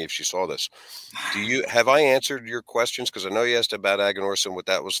killing me if she saw this. Have I answered your questions? Because I know you asked about Aganorsa and what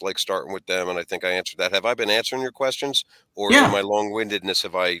that was like starting with them, and I think I answered that. Have I been answering your questions, or in my long-windedness,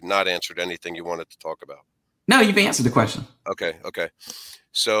 have I not answered anything you wanted to talk about? No, you've answered the question. Okay.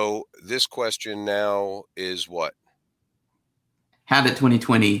 So this question now is what? How did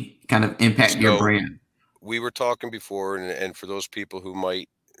 2020 kind of impact your brand? We were talking before, and for those people who might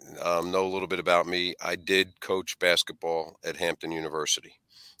know a little bit about me, I did coach basketball at Hampton University.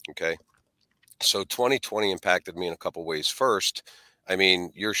 Okay. So 2020 impacted me in a couple ways. First, I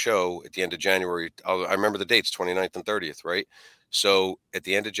mean, your show at the end of January, I remember the dates, 29th and 30th, right? So at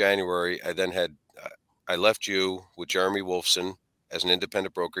the end of January, I left you with Jeremy Wolfson as an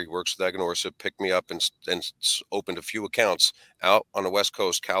independent broker. He works with Aganorsa, picked me up and opened a few accounts out on the West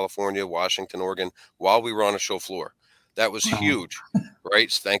Coast, California, Washington, Oregon, while we were on a show floor. That was huge,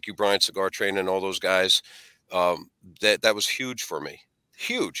 right? Thank you, Brian Cigar Train and all those guys. That was huge for me.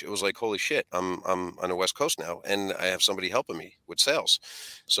 Huge. It was like, holy shit, I'm on the West Coast now, and I have somebody helping me with sales.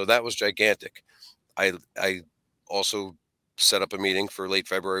 So that was gigantic. I also set up a meeting for late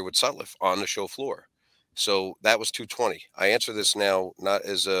February with Sutliff on the show floor. So that was 220. I answer this now not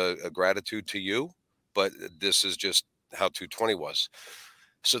as a gratitude to you, but this is just how 220 was.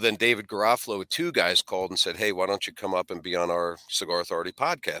 So then David Garofalo with two guys called and said, hey, why don't you come up and be on our Cigar Authority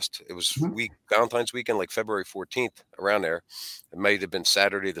podcast? It was Valentine's weekend, like February 14th, around there. It might have been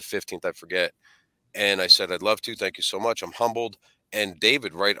Saturday the 15th, I forget. And I said, I'd love to. Thank you so much. I'm humbled. And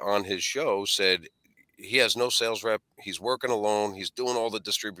David, right on his show, said he has no sales rep. He's working alone. He's doing all the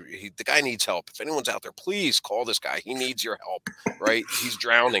the guy needs help. If anyone's out there, please call this guy. He needs your help, right? He's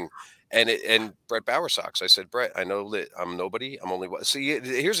drowning. And Brett Bowersox, I said, Brett, I know that I'm nobody. I'm only one. See,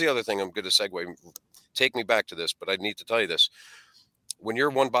 here's the other thing I'm going to segue. Take me back to this, but I need to tell you this. When you're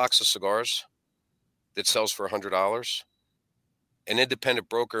one box of cigars that sells for $100, an independent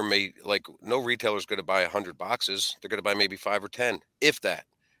broker no retailer is going to buy 100 boxes. They're going to buy maybe 5 or 10, if that,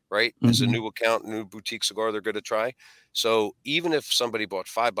 right? As a new account, new boutique cigar, they're going to try. So even if somebody bought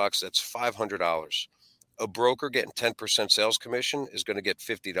 $5, that's $500. A broker getting 10% sales commission is going to get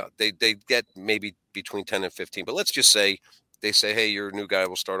 $50. They get maybe between 10 and 15, but let's just say they say, hey, you're a new guy,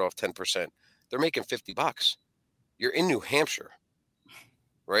 we'll start off 10%. They're making $50. You're in New Hampshire,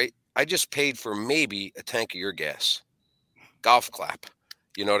 right? I just paid for maybe a tank of your gas. Golf clap.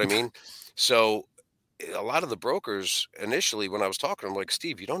 You know what I mean? So a lot of the brokers initially, when I was talking, I'm like,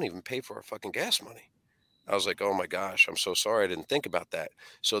 Steve, you don't even pay for our fucking gas money. I was like, oh my gosh, I'm so sorry. I didn't think about that.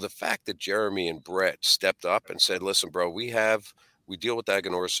 So the fact that Jeremy and Brett stepped up and said, listen, bro, we deal with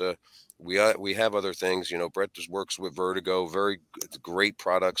Aganorsa. We have other things. You know, Brett just works with Vertigo, very great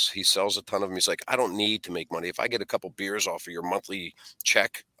products. He sells a ton of them. He's like, I don't need to make money. If I get a couple beers off of your monthly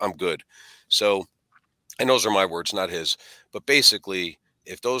check, I'm good. So, and those are my words, not his. But basically,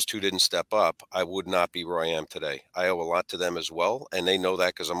 if those two didn't step up, I would not be where I am today. I owe a lot to them as well. And they know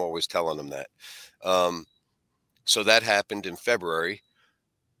that because I'm always telling them that. So that happened in February,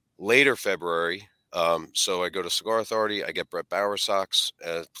 later February. So I go to Cigar Authority. I get Brett Bowersox,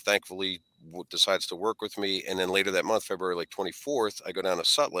 thankfully decides to work with me. And then later that month, February like 24th, I go down to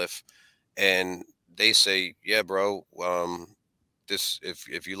Sutliff and they say, yeah, bro,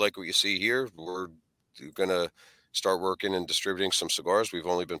 if you like what you see here, we're going to start working and distributing some cigars. We've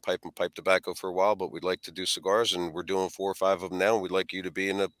only been piping pipe tobacco for a while, but we'd like to do cigars, and we're doing 4 or 5 of them now. And we'd like you to be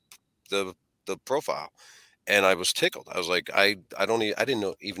in the profile. And I was tickled. I was like, I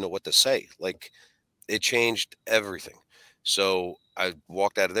didn't even know what to say. Like, it changed everything. So I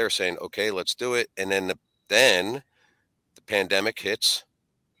walked out of there saying, okay, let's do it. And then the pandemic hits.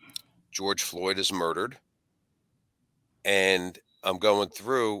 George Floyd is murdered. And I'm going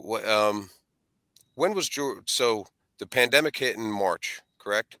through when was George? So the pandemic hit in March,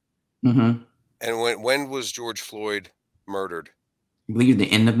 correct? Mm-hmm. And when was George Floyd murdered? believe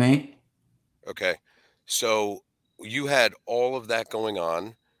the end of May. Okay. So you had all of that going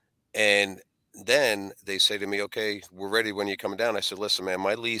on. And then they say to me, okay, we're ready when you're coming down. I said, listen, man,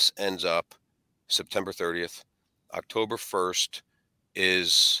 my lease ends up September 30th. October 1st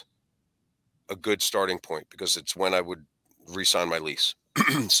is a good starting point because it's when I would re-sign my lease.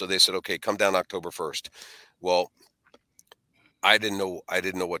 So they said, okay, come down October 1st. Well, I didn't know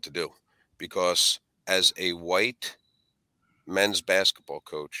what to do because as a white men's basketball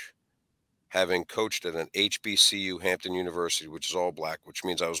coach, having coached at an HBCU, Hampton University, which is all black, which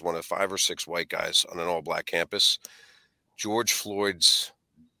means I was one of 5 or 6 white guys on an all black campus. George Floyd's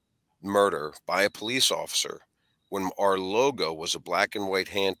murder by a police officer, when our logo was a black and white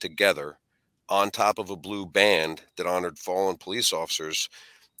hand together on top of a blue band that honored fallen police officers,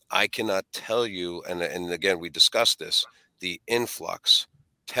 I cannot tell you, and again, we discussed this, the influx,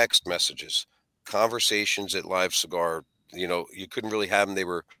 text messages, conversations at Live Cigar, you couldn't really have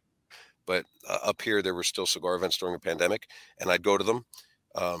them. But up here, there were still cigar events during the pandemic, and I'd go to them.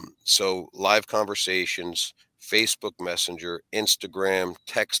 So live conversations, Facebook Messenger, Instagram,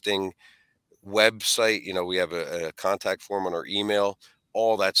 texting, website, we have a contact form on our email.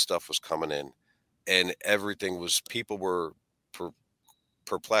 All that stuff was coming in, and people were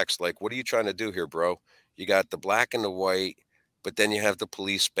perplexed. Like, what are you trying to do here, bro? You got the black and the white, but then you have the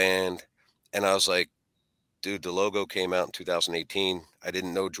police band. And I was like, dude, the logo came out in 2018. I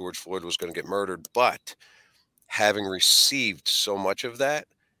didn't know George Floyd was going to get murdered, but having received so much of that,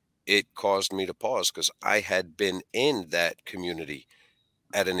 it caused me to pause because I had been in that community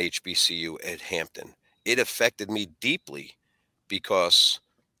at an HBCU at Hampton. It affected me deeply because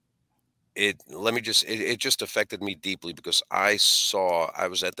it just affected me deeply because I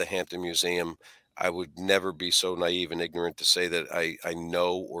was at the Hampton Museum. I would never be so naive and ignorant to say that I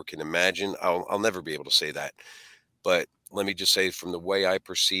know or can imagine. I'll never be able to say that. But let me just say, from the way I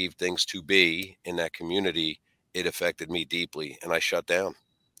perceived things to be in that community, it affected me deeply, and I shut down.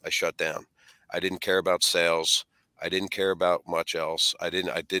 I didn't care about sales. I didn't care about much else. I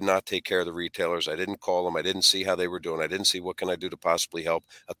did not take care of the retailers. I didn't call them. I didn't see how they were doing. I didn't see what can I do to possibly help.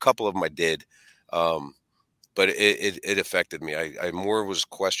 A couple of them I did. But it affected me. I more was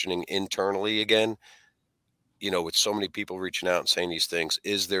questioning internally again, with so many people reaching out and saying these things.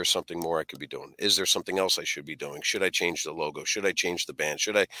 Is there something more I could be doing? Is there something else I should be doing? Should I change the logo? Should I change the band?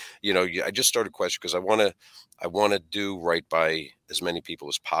 Should I, I just started questioning because I want to do right by as many people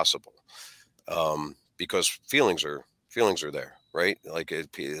as possible. Because feelings are there, right?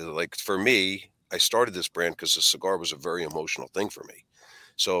 Like for me, I started this brand because the cigar was a very emotional thing for me.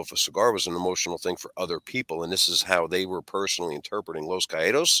 So if a cigar was an emotional thing for other people, and this is how they were personally interpreting Los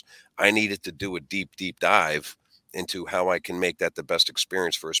Caídos, I needed to do a deep dive into how I can make that the best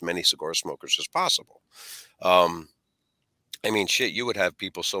experience for as many cigar smokers as possible. I mean, shit, you would have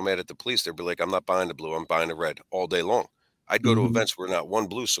people so mad at the police, they'd be like, I'm not buying the blue, I'm buying the red all day long. I'd go to events where not one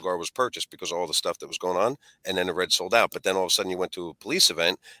blue cigar was purchased because of all the stuff that was going on, and then the red sold out. But then all of a sudden you went to a police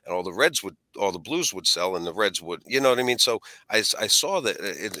event and all the blues would sell and the reds would, you know what I mean? So I saw that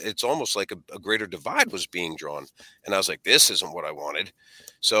it's almost like a greater divide was being drawn. And I was like, this isn't what I wanted.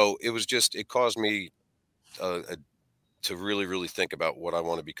 So it caused me to really, really think about what I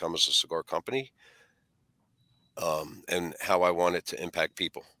want to become as a cigar company. And how I want it to impact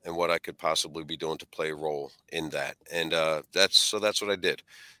people and what I could possibly be doing to play a role in that. And that's what I did.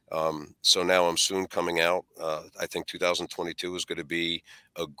 So now I'm soon coming out. I think 2022 is going to be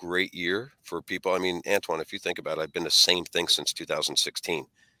a great year for people. I mean, Antoine, if you think about it, I've been the same thing since 2016,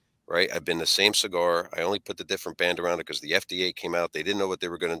 right? I've been the same cigar. I only put the different band around it because the FDA came out. They didn't know what they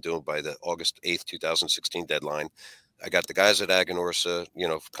were going to do by the August 8th, 2016 deadline. I got the guys at Aganorsa,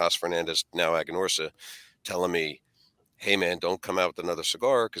 Cas Fernandez, now Aganorsa, telling me, hey, man, don't come out with another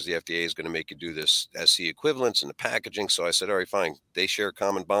cigar because the FDA is going to make you do this SC equivalents and the packaging. So I said, all right, fine. They share a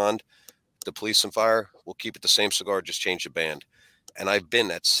common bond. The police and fire, we'll keep it the same cigar, just change the band. And I've been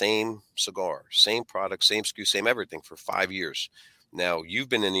that same cigar, same product, same SKU, same everything for 5 years. Now, you've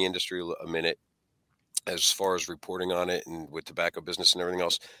been in the industry a minute as far as reporting on it and with tobacco business and everything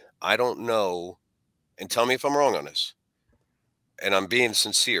else. I don't know, and tell me if I'm wrong on this. And I'm being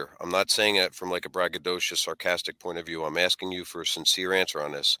sincere. I'm not saying it from like a braggadocious, sarcastic point of view. I'm asking you for a sincere answer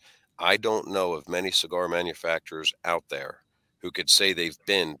on this. I don't know of many cigar manufacturers out there who could say they've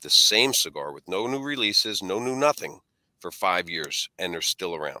been the same cigar with no new releases, no new nothing for 5 years, and they're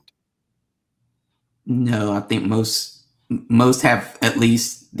still around. No, I think most have at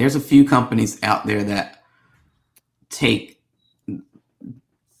least. There's a few companies out there that take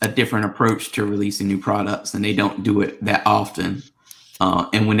a different approach to releasing new products, and they don't do it that often.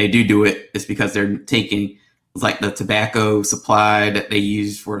 And when they do it, it's because they're taking it's like the tobacco supply that they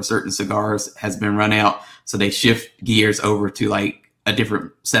use for certain cigars has been run out, so they shift gears over to like a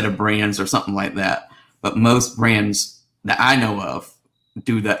different set of brands or something like that. But most brands that I know of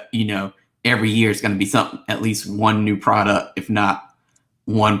do that. Every year is going to be something, at least one new product, if not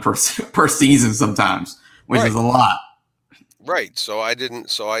one per per season sometimes, which is Right. a lot. Right. So I didn't.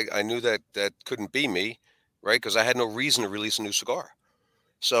 So I knew that that couldn't be me, right? Because I had no reason to release a new cigar.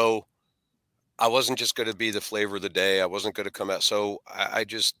 So I wasn't just going to be the flavor of the day. I wasn't going to come out. So I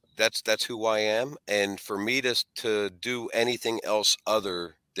just that's who I am. And for me to do anything else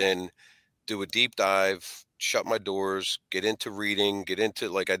other than do a deep dive, shut my doors, get into reading, get into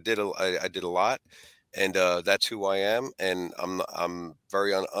like I did a lot, and that's who I am, and I'm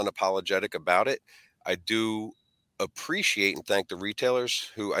very unapologetic about it. I do appreciate and thank the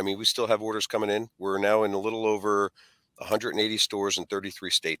retailers who, I mean, we still have orders coming in. We're now in a little over 180 stores in 33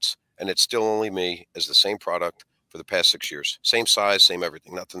 states, and it's still only me as the same product for the past 6 years. Same size, same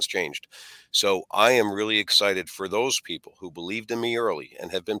everything. Nothing's changed. So I am really excited for those people who believed in me early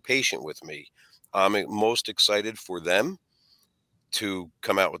and have been patient with me. I'm most excited for them to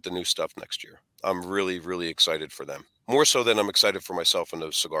come out with the new stuff next year. I'm really, really excited for them. More so than I'm excited for myself and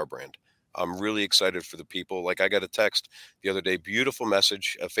the cigar brand. I'm really excited for the people. Like I got a text the other day, beautiful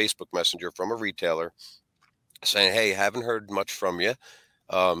message, a Facebook messenger from a retailer saying, "Hey, haven't heard much from you.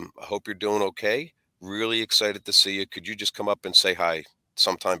 I hope you're doing okay. Really excited to see you. Could you just come up and say hi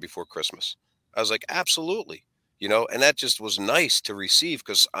sometime before Christmas?" I was like, absolutely. And that just was nice to receive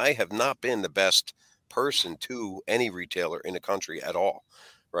because I have not been the best person to any retailer in the country at all.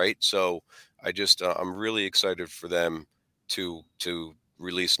 Right. So I'm really excited for them to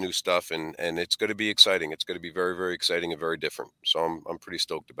release new stuff and it's going to be exciting. It's going to be very, very exciting and very different. So I'm pretty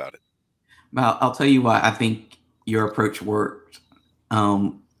stoked about it. Well, I'll tell you why I think your approach worked.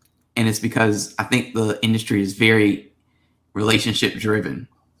 And it's because I think the industry is very relationship driven.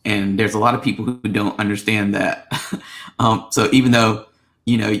 And there's a lot of people who don't understand that. So even though,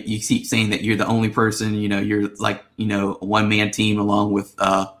 you keep saying that you're the only person, you're like, a one man team along with,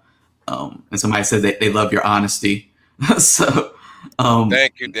 and somebody said that they love your honesty. So, um,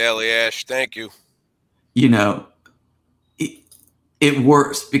 Thank you, Daly Ash. Thank you. you know, it, it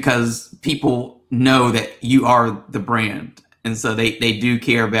works because people know that you are the brand. And so they do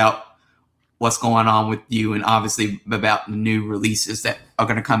care about what's going on with you and obviously about the new releases that are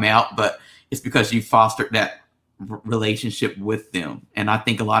going to come out, but it's because you fostered that relationship with them. And I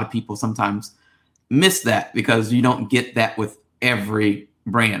think a lot of people sometimes miss that because you don't get that with every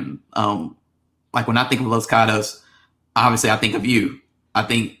brand. Like when I think of Los Catos, obviously I think of you. I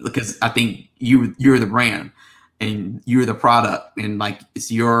think because I think you're the brand and you're the product and like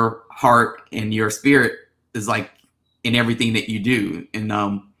it's your heart and your spirit is like in everything that you do. And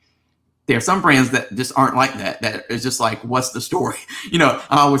there are some brands that just aren't like that. That is just like, what's the story? I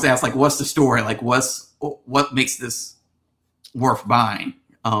always ask like, what's the story? Like, what makes this worth buying?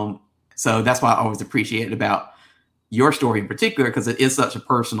 So that's why I always appreciate it about your story in particular because it is such a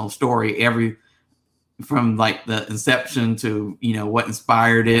personal story. From like the inception to what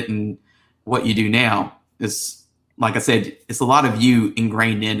inspired it and what you do now is like I said, it's a lot of you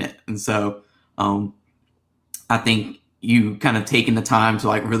ingrained in it, and so I think you kind of taking the time to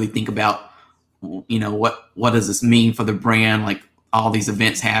like really think about what does this mean for the brand, like all these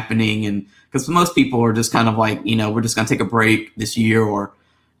events happening, and because most people are just kind of like we're just going to take a break this year or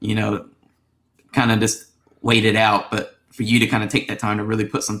kind of just wait it out, but for you to kind of take that time to really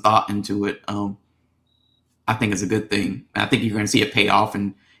put some thought into it, I think is a good thing. I think you're going to see it pay off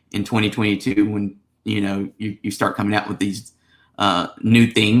in 2022 when you start coming out with these new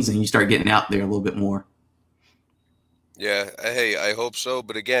things and you start getting out there a little bit more. Yeah, hey, I hope so.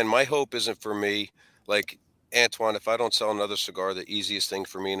 But again, my hope isn't for me. Like, Antoine, if I don't sell another cigar, the easiest thing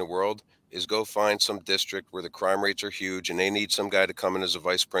for me in the world is go find some district where the crime rates are huge and they need some guy to come in as a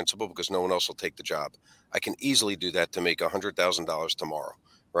vice principal because no one else will take the job. I can easily do that to make $100,000 tomorrow,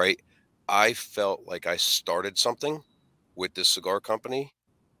 right? I felt like I started something with this cigar company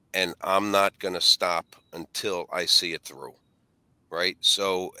and I'm not going to stop until I see it through. Right.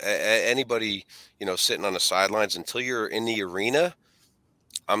 So anybody, sitting on the sidelines until you're in the arena,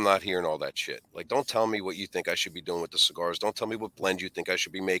 I'm not hearing all that shit. Like, don't tell me what you think I should be doing with the cigars. Don't tell me what blend you think I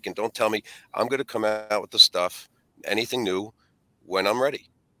should be making. Don't tell me. I'm going to come out with the stuff, anything new, when I'm ready,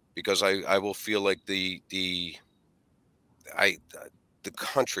 because I will feel like I the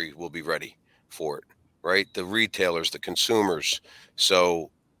country will be ready for it. Right. The retailers, the consumers.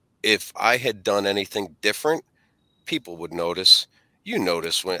 So if I had done anything different, people would notice. You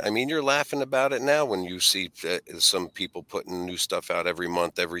notice when, I mean, you're laughing about it now when you see some people putting new stuff out every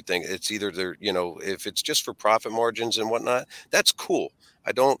month, everything. It's either they're, if it's just for profit margins and whatnot, that's cool.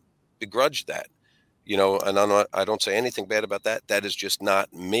 I don't begrudge that, and I don't say anything bad about that. That is just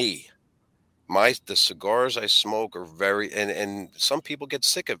not me. The cigars I smoke are and some people get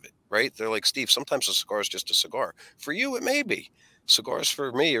sick of it, right? They're like, Steve, sometimes a cigar is just a cigar. For you, it may be. Cigars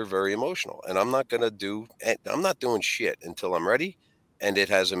for me are very emotional, and I'm not doing shit until I'm ready and it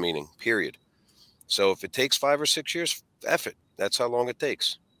has a meaning, period. So if it takes 5 or 6 years, F it. That's how long it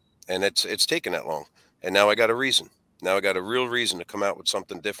takes. And it's taken that long. And now I got a reason. Now I got a real reason to come out with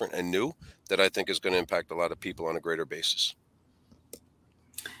something different and new that I think is going to impact a lot of people on a greater basis.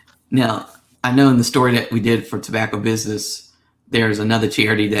 Now, I know in the story that we did for Tobacco Business, there's another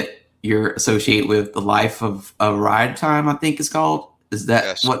charity that you're associated with, the Life of a Ride Time, I think it's called. Is that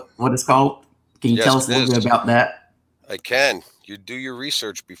Yes. what it's called? Can you Yes, tell us a it little is. bit about that? I can. You do your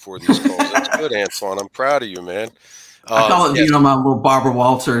research before these calls. That's good, Antoine. I'm proud of you, man. I call it Yes. being on my little Barbara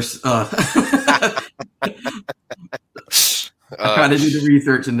Walters. I try to do the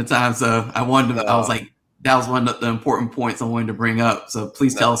research in the time, so I was like, that was one of the important points I wanted to bring up. So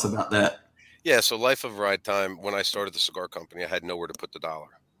please tell us about that. Yeah, so Life of Ride Time, when I started the cigar company, I had nowhere to put the dollar,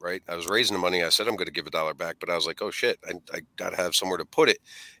 right? I was raising the money. I said, I'm going to give $1 back, but I was like, oh shit, I got to have somewhere to put it.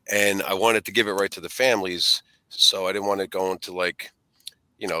 And I wanted to give it right to the families. So I didn't want to go into like,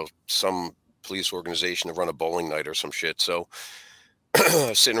 some police organization to run a bowling night or some shit. So I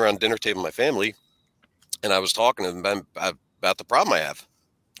was sitting around dinner table with my family and I was talking to them about the problem I have.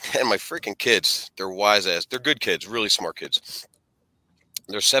 And my freaking kids, they're wise ass. They're good kids, really smart kids.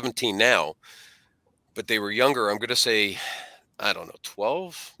 They're 17 now, but they were younger. I'm going to say, I don't know,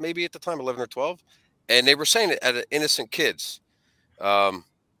 12 maybe at the time, 11 or 12. And they were saying it at innocent kids. I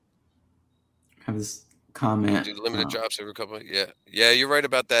have this comment. Do limited jobs every couple of, yeah. Yeah, you're right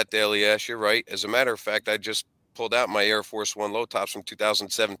about that, Daily Ash. You're right. As a matter of fact, I just pulled out my Air Force One low tops from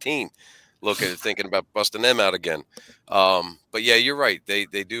 2017. Thinking about busting them out again. But yeah, you're right. They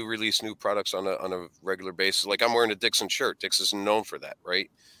do release new products on a regular basis. Like I'm wearing a Dixon shirt. Dixon is known for that, right?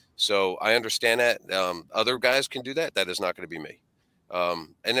 So I understand that. Other guys can do that. That is not going to be me.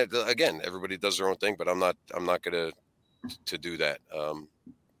 Again, everybody does their own thing, but I'm not going to do that.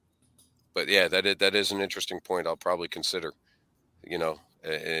 But yeah, that is an interesting point. I'll probably consider,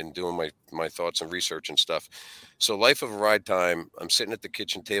 and doing my thoughts and research and stuff. So Life of a Ride Time, I'm sitting at the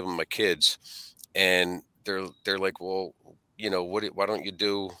kitchen table with my kids and they're like, well, why don't you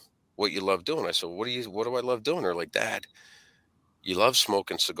do what you love doing? I said, what do I love doing? They're like, Dad, you love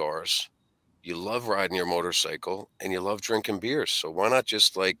smoking cigars, you love riding your motorcycle, and you love drinking beers. So why not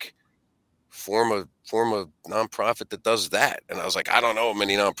just like form a nonprofit that does that? And I was like, I don't know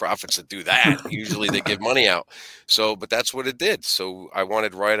many nonprofits that do that. Usually they give money out. So, but that's what it did. So I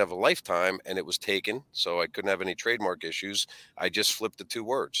wanted Ride of a Lifetime and it was taken. So I couldn't have any trademark issues. I just flipped the 2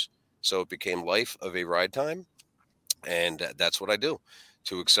 words. So it became Life of a Ride Time. And that's what I do.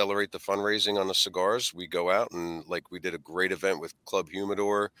 To accelerate the fundraising on the cigars, we go out and like we did a great event with Club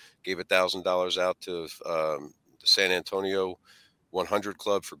Humidor, gave $1,000 out to the San Antonio 100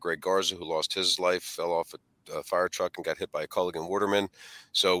 Club for Greg Garza, who lost his life, fell off a fire truck and got hit by a Culligan Waterman.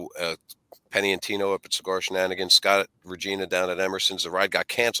 So Penny and Tino up at Cigar Shenanigans, Scott Regina down at Emerson's. The ride got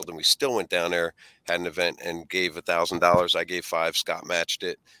canceled, and we still went down there, had an event, and gave $1,000. I gave 5. Scott matched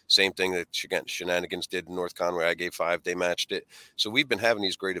it. Same thing that Shenanigans did in North Conway. I gave 5. They matched it. So we've been having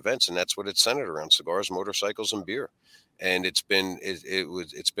these great events, and that's what it's centered around: cigars, motorcycles, and beer. And it's been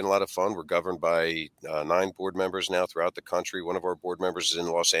a lot of fun. We're governed by 9 board members now throughout the country. One of our board members is in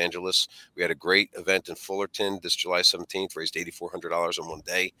Los Angeles. We had a great event in Fullerton this July 17th, raised $8,400 in one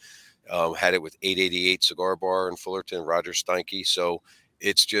day. Had it with 888 Cigar Bar in Fullerton, Roger Steinke. So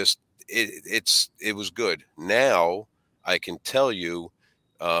it's just it was good. Now I can tell you,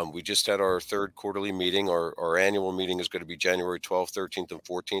 we just had our 3rd quarterly meeting. Our annual meeting is going to be January 12th, 13th, and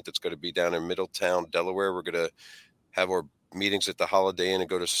 14th. It's going to be down in Middletown, Delaware. We're going to have our meetings at the Holiday Inn and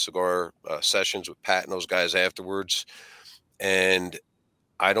go to cigar sessions with Pat and those guys afterwards. And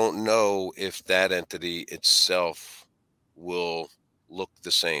I don't know if that entity itself will look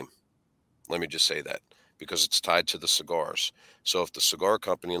the same. Let me just say that, because it's tied to the cigars. So if the cigar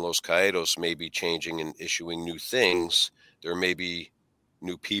company in Los Caídos may be changing and issuing new things, there may be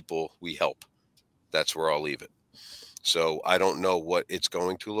new people we help. That's where I'll leave it. So I don't know what it's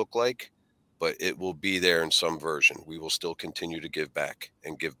going to look like, but it will be there in some version. We will still continue to give back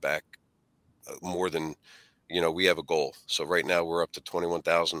and give back more than, we have a goal. So right now we're up to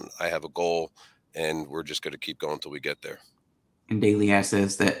 21,000. I have a goal, and we're just going to keep going until we get there. And Daily Ash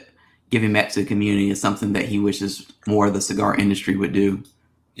says that giving back to the community is something that he wishes more of the cigar industry would do.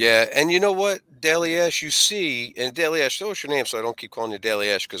 Yeah, and you know what, Daily Ash, you see, and Daily Ash, show us your name so I don't keep calling you Daily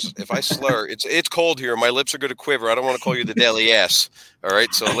Ash, because if I slur, it's cold here, my lips are going to quiver. I don't want to call you the Daily Ass. All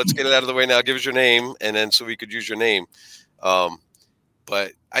right, so let's get it out of the way now. Give us your name, and then so we could use your name.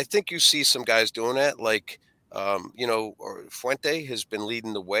 But I think you see some guys doing that, like Fuente has been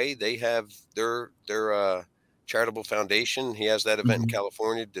leading the way. They have their charitable foundation. He has that event in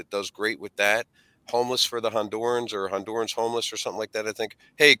California that does great with that. Homeless for the Hondurans, or Hondurans homeless, or something like that, I think.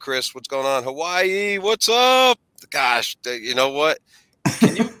 Hey, Chris, what's going on? Hawaii, what's up? Gosh, you know what?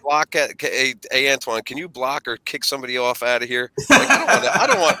 Can you block hey, Antoine, can you block or kick somebody off out of here? Like,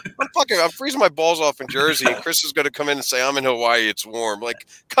 I'm freezing my balls off in Jersey, and Chris is going to come in and say, I'm in Hawaii, it's warm. Like,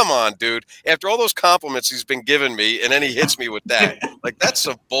 come on, dude. After all those compliments he's been giving me, and then he hits me with that. Like, that's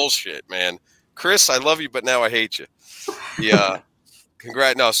some bullshit, man. Chris, I love you, but now I hate you. Yeah.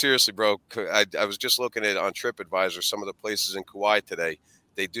 No, seriously, bro. I was just looking at on TripAdvisor, some of the places in Kauai today.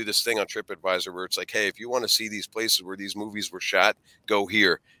 They do this thing on TripAdvisor where it's like, hey, if you want to see these places where these movies were shot, go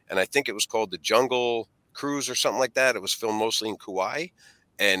here. And I think it was called the Jungle Cruise or something like that. It was filmed mostly in Kauai.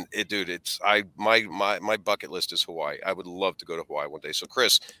 And my bucket list is Hawaii. I would love to go to Hawaii one day. So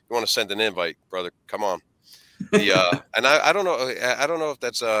Chris, you want to send an invite, brother? Come on. And I don't know if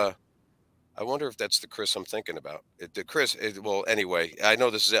that's I wonder if that's the Chris I'm thinking about. Well, anyway, I know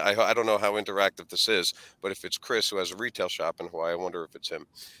this is it. I don't know how interactive this is, but if it's Chris who has a retail shop in Hawaii, I wonder if it's him.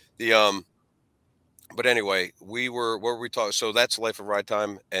 But anyway, what were we talking? So that's Life of Ride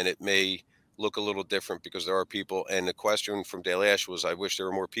Time, and it may look a little different because there are people. And the question from Daily Ash was, I wish there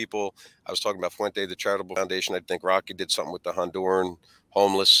were more people. I was talking about Fuente, the charitable foundation. I think Rocky did something with the Honduran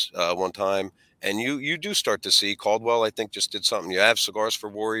homeless one time. And you do start to see Caldwell, I think, just did something. You have Cigars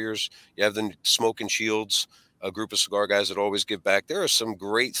for Warriors. You have the Smoking Shields, a group of cigar guys that always give back. There are some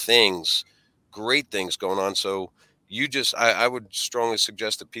great things going on. So I would strongly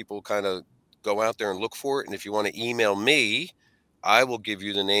suggest that people kind of go out there and look for it. And if you want to email me, I will give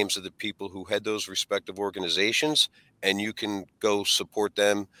you the names of the people who head those respective organizations, and you can go support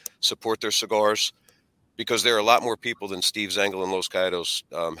them, support their cigars. Because there are a lot more people than Steve Zengel and Los Caídos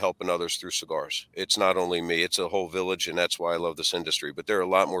helping others through cigars. It's not only me; it's a whole village, and that's why I love this industry. But there are a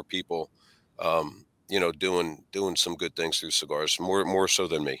lot more people, doing some good things through cigars, more so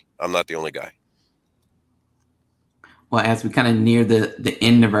than me. I'm not the only guy. Well, as we kind of near the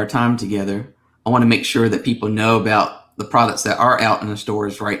end of our time together, I want to make sure that people know about the products that are out in the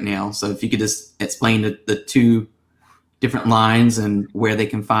stores right now. So if you could just explain the two different lines and where they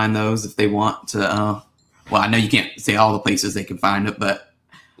can find those if they want to. Well, I know you can't say all the places they can find it, but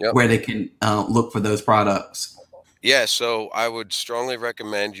where they can look for those products. Yeah, so I would strongly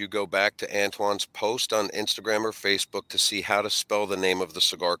recommend you go back to Antoine's post on Instagram or Facebook to see how to spell the name of the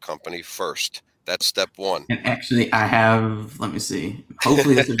cigar company first. That's step one. And actually, I have, let me see.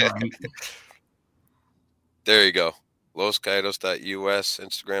 Hopefully this is right. There you go. LosCaídos.us,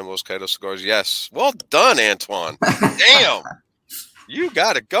 Instagram, Los Caídos Cigars. Yes. Well done, Antoine. Damn. You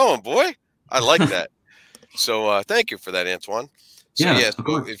got it going, boy. I like that. So thank you for that, Antoine. So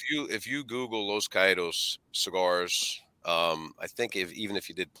so if you Google Los Caídos cigars, I think even if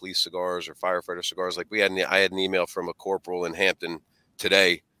you did police cigars or firefighter cigars, like I had an email from a corporal in Hampton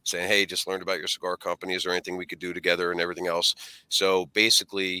today saying, hey, just learned about your cigar company. Is there anything we could do together and everything else? So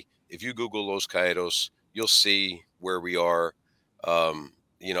basically, if you Google Los Caídos, you'll see where we are. I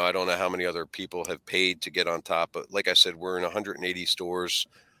don't know how many other people have paid to get on top, but like I said, we're in 180 stores.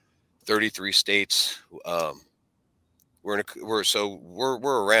 33 states. We're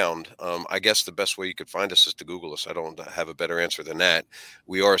around. I guess the best way you could find us is to Google us. I don't have a better answer than that.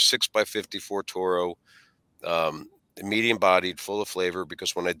 We are 6x54 Toro, medium bodied, full of flavor.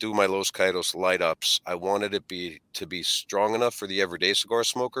 Because when I do my Los Caídos light ups, I wanted it to be strong enough for the everyday cigar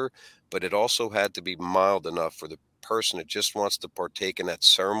smoker, but it also had to be mild enough for the person that just wants to partake in that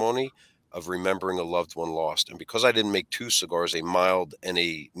ceremony of remembering a loved one lost. And because I didn't make two cigars, a mild and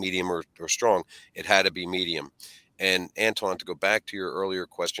a medium or strong, it had to be medium. And Antoine, to go back to your earlier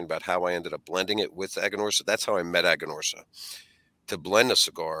question about how I ended up blending it with Aganorsa, that's how I met Aganorsa. To blend a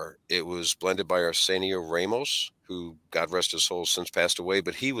cigar, it was blended by Arsenio Ramos, who, God rest his soul, since passed away,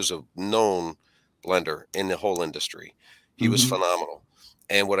 but he was a known blender in the whole industry. He was phenomenal.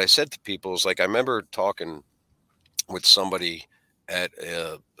 And what I said to people is, like, I remember talking with somebody at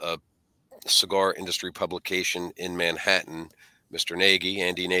a cigar industry publication in Manhattan, Mr. Nagy,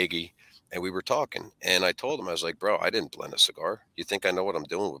 Andy Nagy, and we were talking, and I told him, I was like, bro, I didn't blend a cigar. You think I know what I'm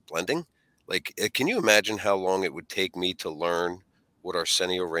doing with blending? Like, can you imagine how long it would take me to learn what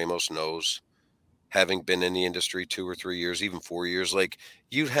Arsenio Ramos knows? having been in the industry 2 or 3 years, even 4 years, like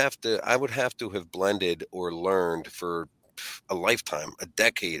I would have to have blended or learned for a lifetime, a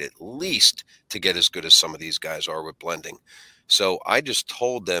decade at least, to get as good as some of these guys are with blending. So I just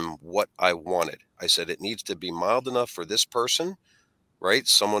told them what I wanted. I said it needs to be mild enough for this person, right?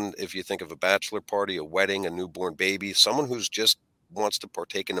 Someone, if you think of a bachelor party, a wedding, a newborn baby, someone who's just wants to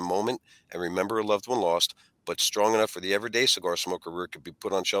partake in the moment and remember a loved one lost, but strong enough for the everyday cigar smoker where it could be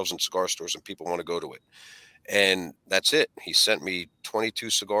put on shelves in cigar stores and people want to go to it. And that's it. He sent me 22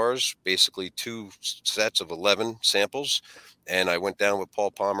 cigars, basically 2 sets of 11 samples. And I went down with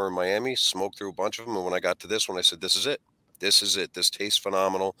Paul Palmer in Miami, smoked through a bunch of them. And when I got to this one, I said, this is it. This is it. This tastes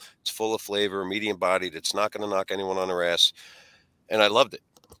phenomenal. It's full of flavor, medium bodied. It's not going to knock anyone on their ass. And I loved it.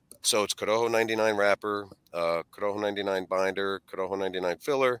 So it's Corojo 99 wrapper, Corojo 99 binder, Corojo 99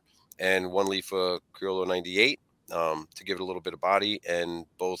 filler, and 1 leaf Criollo 98 to give it a little bit of body, and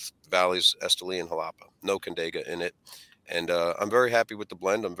both Valleys, Esteli, and Jalapa. No Condega in it. And I'm very happy with the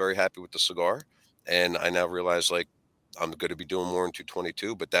blend. I'm very happy with the cigar. And I now realize, like, I'm going to be doing more in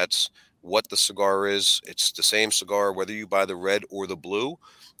 222, but that's what the cigar is. It's the same cigar, whether you buy the red or the blue.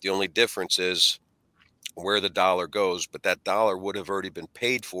 The only difference is where the dollar goes, but that dollar would have already been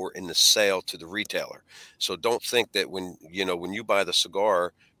paid for in the sale to the retailer. So don't think that when you buy the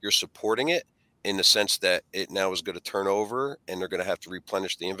cigar, you're supporting it in the sense that it now is going to turn over and they're going to have to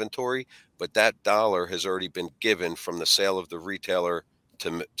replenish the inventory. But that dollar has already been given from the sale of the retailer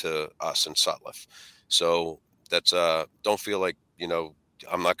to us in Sutliff. So that's don't feel like,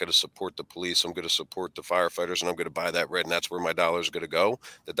 I'm not going to support the police. I'm going to support the firefighters, and I'm going to buy that red, and that's where my dollar is going to go.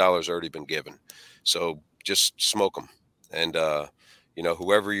 The dollar's already been given. So just smoke them. And,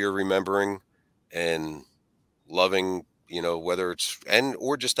 whoever you're remembering and loving, whether it's,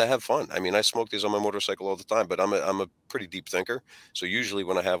 or just to have fun. I mean, I smoke these on my motorcycle all the time, but I'm a pretty deep thinker. So usually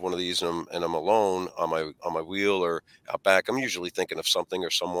when I have one of these and I'm alone on my wheel or out back, I'm usually thinking of something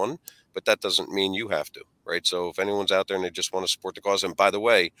or someone, but that doesn't mean you have to, right? So if anyone's out there and they just want to support the cause, and by the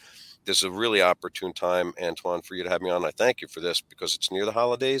way, this is a really opportune time, Antoine, for you to have me on. I thank you for this because it's near the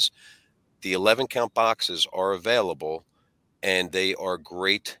holidays. The 11 count boxes are available, and they are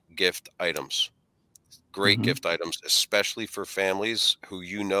great gift items. Great gift items, especially for families who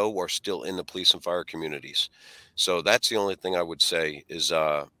are still in the police and fire communities. So that's the only thing I would say is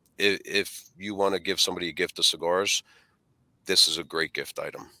if you want to give somebody a gift of cigars, this is a great gift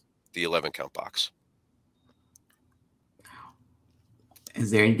item, the 11 count box.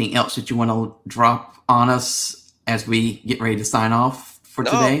 Is there anything else that you want to drop on us as we get ready to sign off for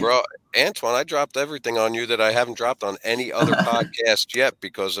today? No, bro. Antoine, I dropped everything on you that I haven't dropped on any other podcast yet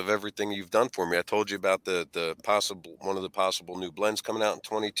because of everything you've done for me. I told you about one of the possible new blends coming out in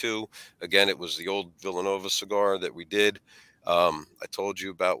 22. Again, it was the old Villanova cigar that we did. I told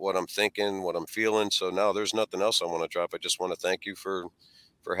you about what I'm thinking, what I'm feeling. So now there's nothing else I want to drop. I just want to thank you for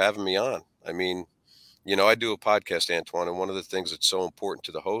having me on. I mean, I do a podcast, Antoine, and one of the things that's so important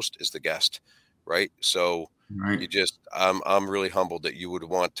to the host is the guest, right? So right. I'm really humbled that you would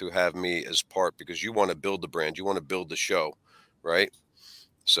want to have me as part, because you want to build the brand, you want to build the show, right?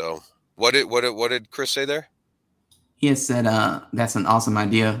 So what did Chris say there? He has said that's an awesome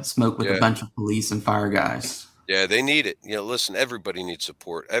idea. Smoke with a bunch of police and fire guys. Yeah, they need it. Listen, everybody needs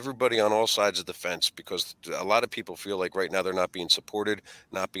support. Everybody on all sides of the fence, because a lot of people feel like right now they're not being supported,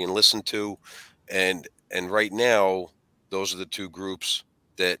 not being listened to. And right now, those are the two groups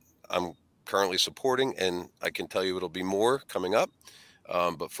that I'm currently supporting, and I can tell you it'll be more coming up.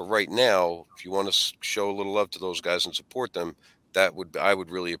 But for right now, if you want to show a little love to those guys and support them, I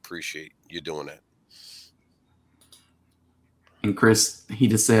would really appreciate you doing that. And Chris, he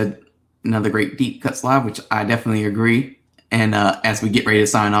just said another great Deep Cuts Live, which I definitely agree. And as we get ready to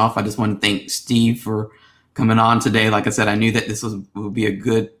sign off, I just want to thank Steve for coming on today. Like I said, I knew that this would be a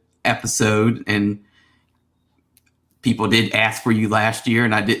good episode, and people did ask for you last year,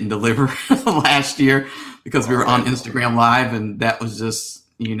 and I didn't deliver last year because we were on Instagram Live, and that was just,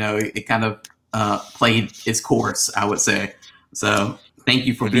 it kind of played its course, I would say. So thank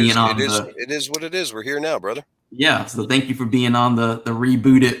you for being on. It is what it is. We're here now, brother. Yeah. So thank you for being on the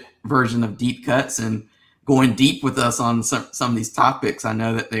rebooted version of Deep Cuts and going deep with us on some of these topics. I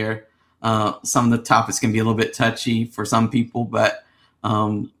know that some of the topics can be a little bit touchy for some people, but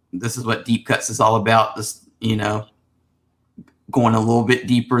this is what Deep Cuts is all about. Just, going a little bit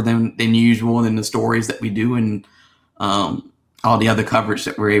deeper than usual than the stories that we do and all the other coverage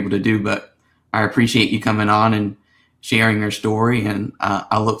that we're able to do. But I appreciate you coming on and sharing your story, and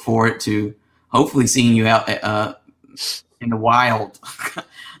I look forward to hopefully seeing you out in the wild.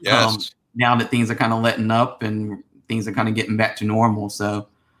 Yes. Now that things are kind of letting up and things are kind of getting back to normal. So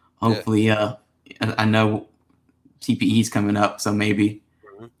hopefully I know TPE is coming up, so maybe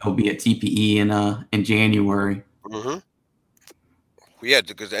it'll be at TPE in January. Yeah,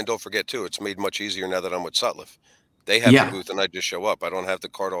 because, and don't forget too, it's made much easier now that I'm with Sutliff. They have the booth, and I just show up. I don't have to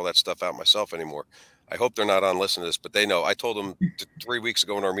cart all that stuff out myself anymore. I hope they're not on listening to this, but they know. I told them 3 weeks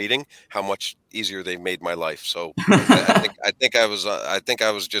ago in our meeting how much easier they've made my life. So I think I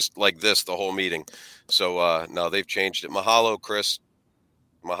was just like this the whole meeting. So no, they've changed it. Mahalo, Chris.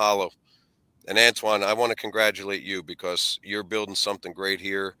 Mahalo. And Antoine, I want to congratulate you because you're building something great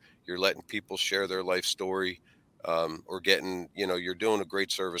here. You're letting people share their life story. Or getting, you're doing a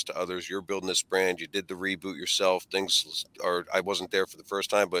great service to others. You're building this brand. You did the reboot yourself. I wasn't there for the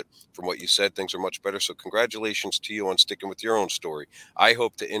first time, but from what you said, things are much better. So congratulations to you on sticking with your own story. I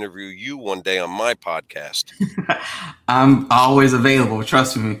hope to interview you one day on my podcast. I'm always available.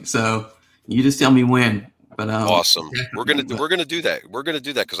 Trust me. So you just tell me when. But awesome. We're gonna do that. We're gonna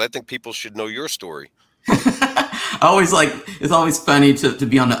do that because I think people should know your story. It's always funny to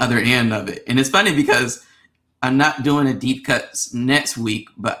be on the other end of it, and it's funny because I'm not doing a deep cuts next week,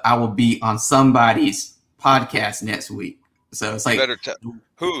 but I will be on somebody's podcast next week. So it's like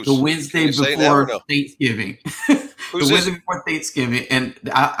who's the Wednesday before Thanksgiving. Wednesday before Thanksgiving, and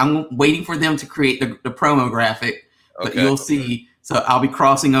I'm waiting for them to create the promo graphic. But you'll see. So I'll be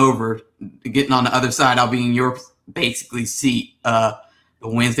crossing over, getting on the other side. I'll be in your basically seat the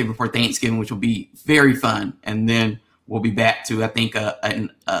Wednesday before Thanksgiving, which will be very fun. And then we'll be back to, I think,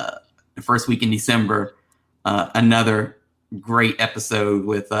 the first week in December. Another great episode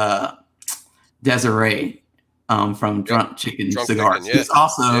with Desiree from Drunk Chicken Cigars. It's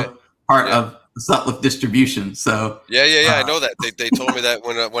also part of Sutliff Distribution. So I know that they told me that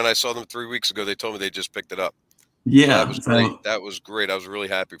when I saw them 3 weeks ago. They told me they just picked it up. Yeah, so that was great. That was great. I was really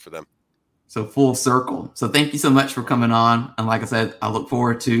happy for them. So full circle. So thank you so much for coming on. And like I said, I look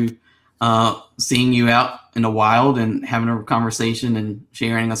forward to seeing you out in the wild and having a conversation and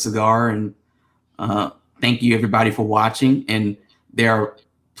sharing a cigar. And thank you everybody for watching. And there are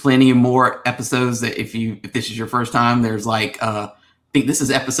plenty more episodes that if this is your first time, there's I think this is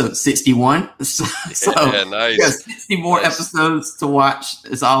episode 61. So nice. Yeah, 60 more episodes to watch.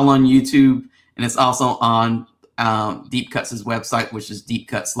 It's all on YouTube, and it's also on Deep Cuts' website, which is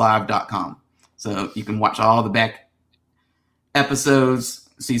deepcutslive.com. So you can watch all the back episodes,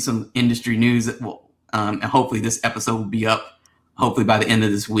 see some industry news and hopefully this episode will be up hopefully by the end of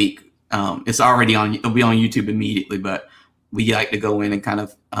this week. It's already it'll be on YouTube immediately, but we like to go in and kind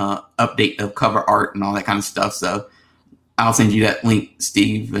of update the cover art and all that kind of stuff. So I'll send you that link,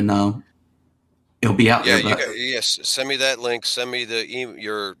 Steve, and it'll be out there. Yes, send me that link. Send me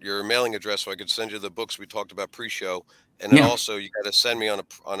your mailing address so I could send you the books we talked about pre-show. And then also you got to send me on a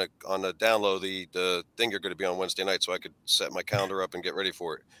download the thing you're going to be on Wednesday night so I could set my calendar up and get ready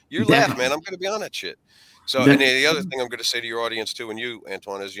for it. You laugh, man. I'm going to be on that shit. So and the other thing I'm going to say to your audience too, and you,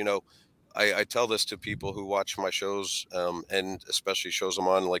 Antoine, is I tell this to people who watch my shows and especially shows I'm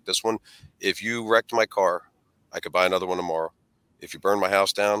on like this one. If you wrecked my car, I could buy another one tomorrow. If you burn my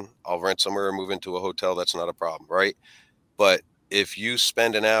house down, I'll rent somewhere and move into a hotel. That's not a problem, right? But if you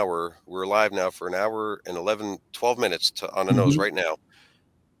spend an hour, we're live now for an hour and 12 minutes on the nose right now.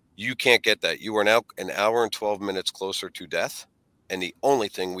 You can't get that. You are now an hour and 12 minutes closer to death. And the only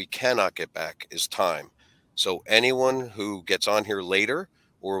thing we cannot get back is time. So anyone who gets on here later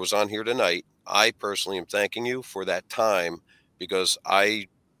or was on here tonight, I personally am thanking you for that time because it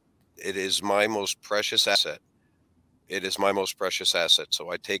is my most precious asset. It is my most precious asset. So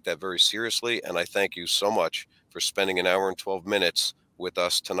I take that very seriously. And I thank you so much for spending an hour and 12 minutes with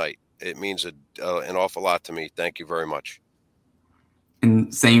us tonight. It means an awful lot to me. Thank you very much.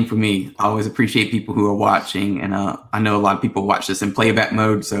 And same for me. I always appreciate people who are watching. And I know a lot of people watch this in playback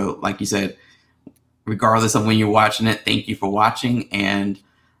mode. So like you said, regardless of when you're watching it, thank you for watching and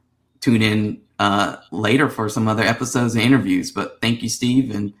tune in later for some other episodes and interviews. But thank you,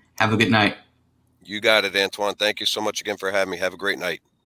 Steve, and have a good night. You got it, Antoine. Thank you so much again for having me. Have a great night.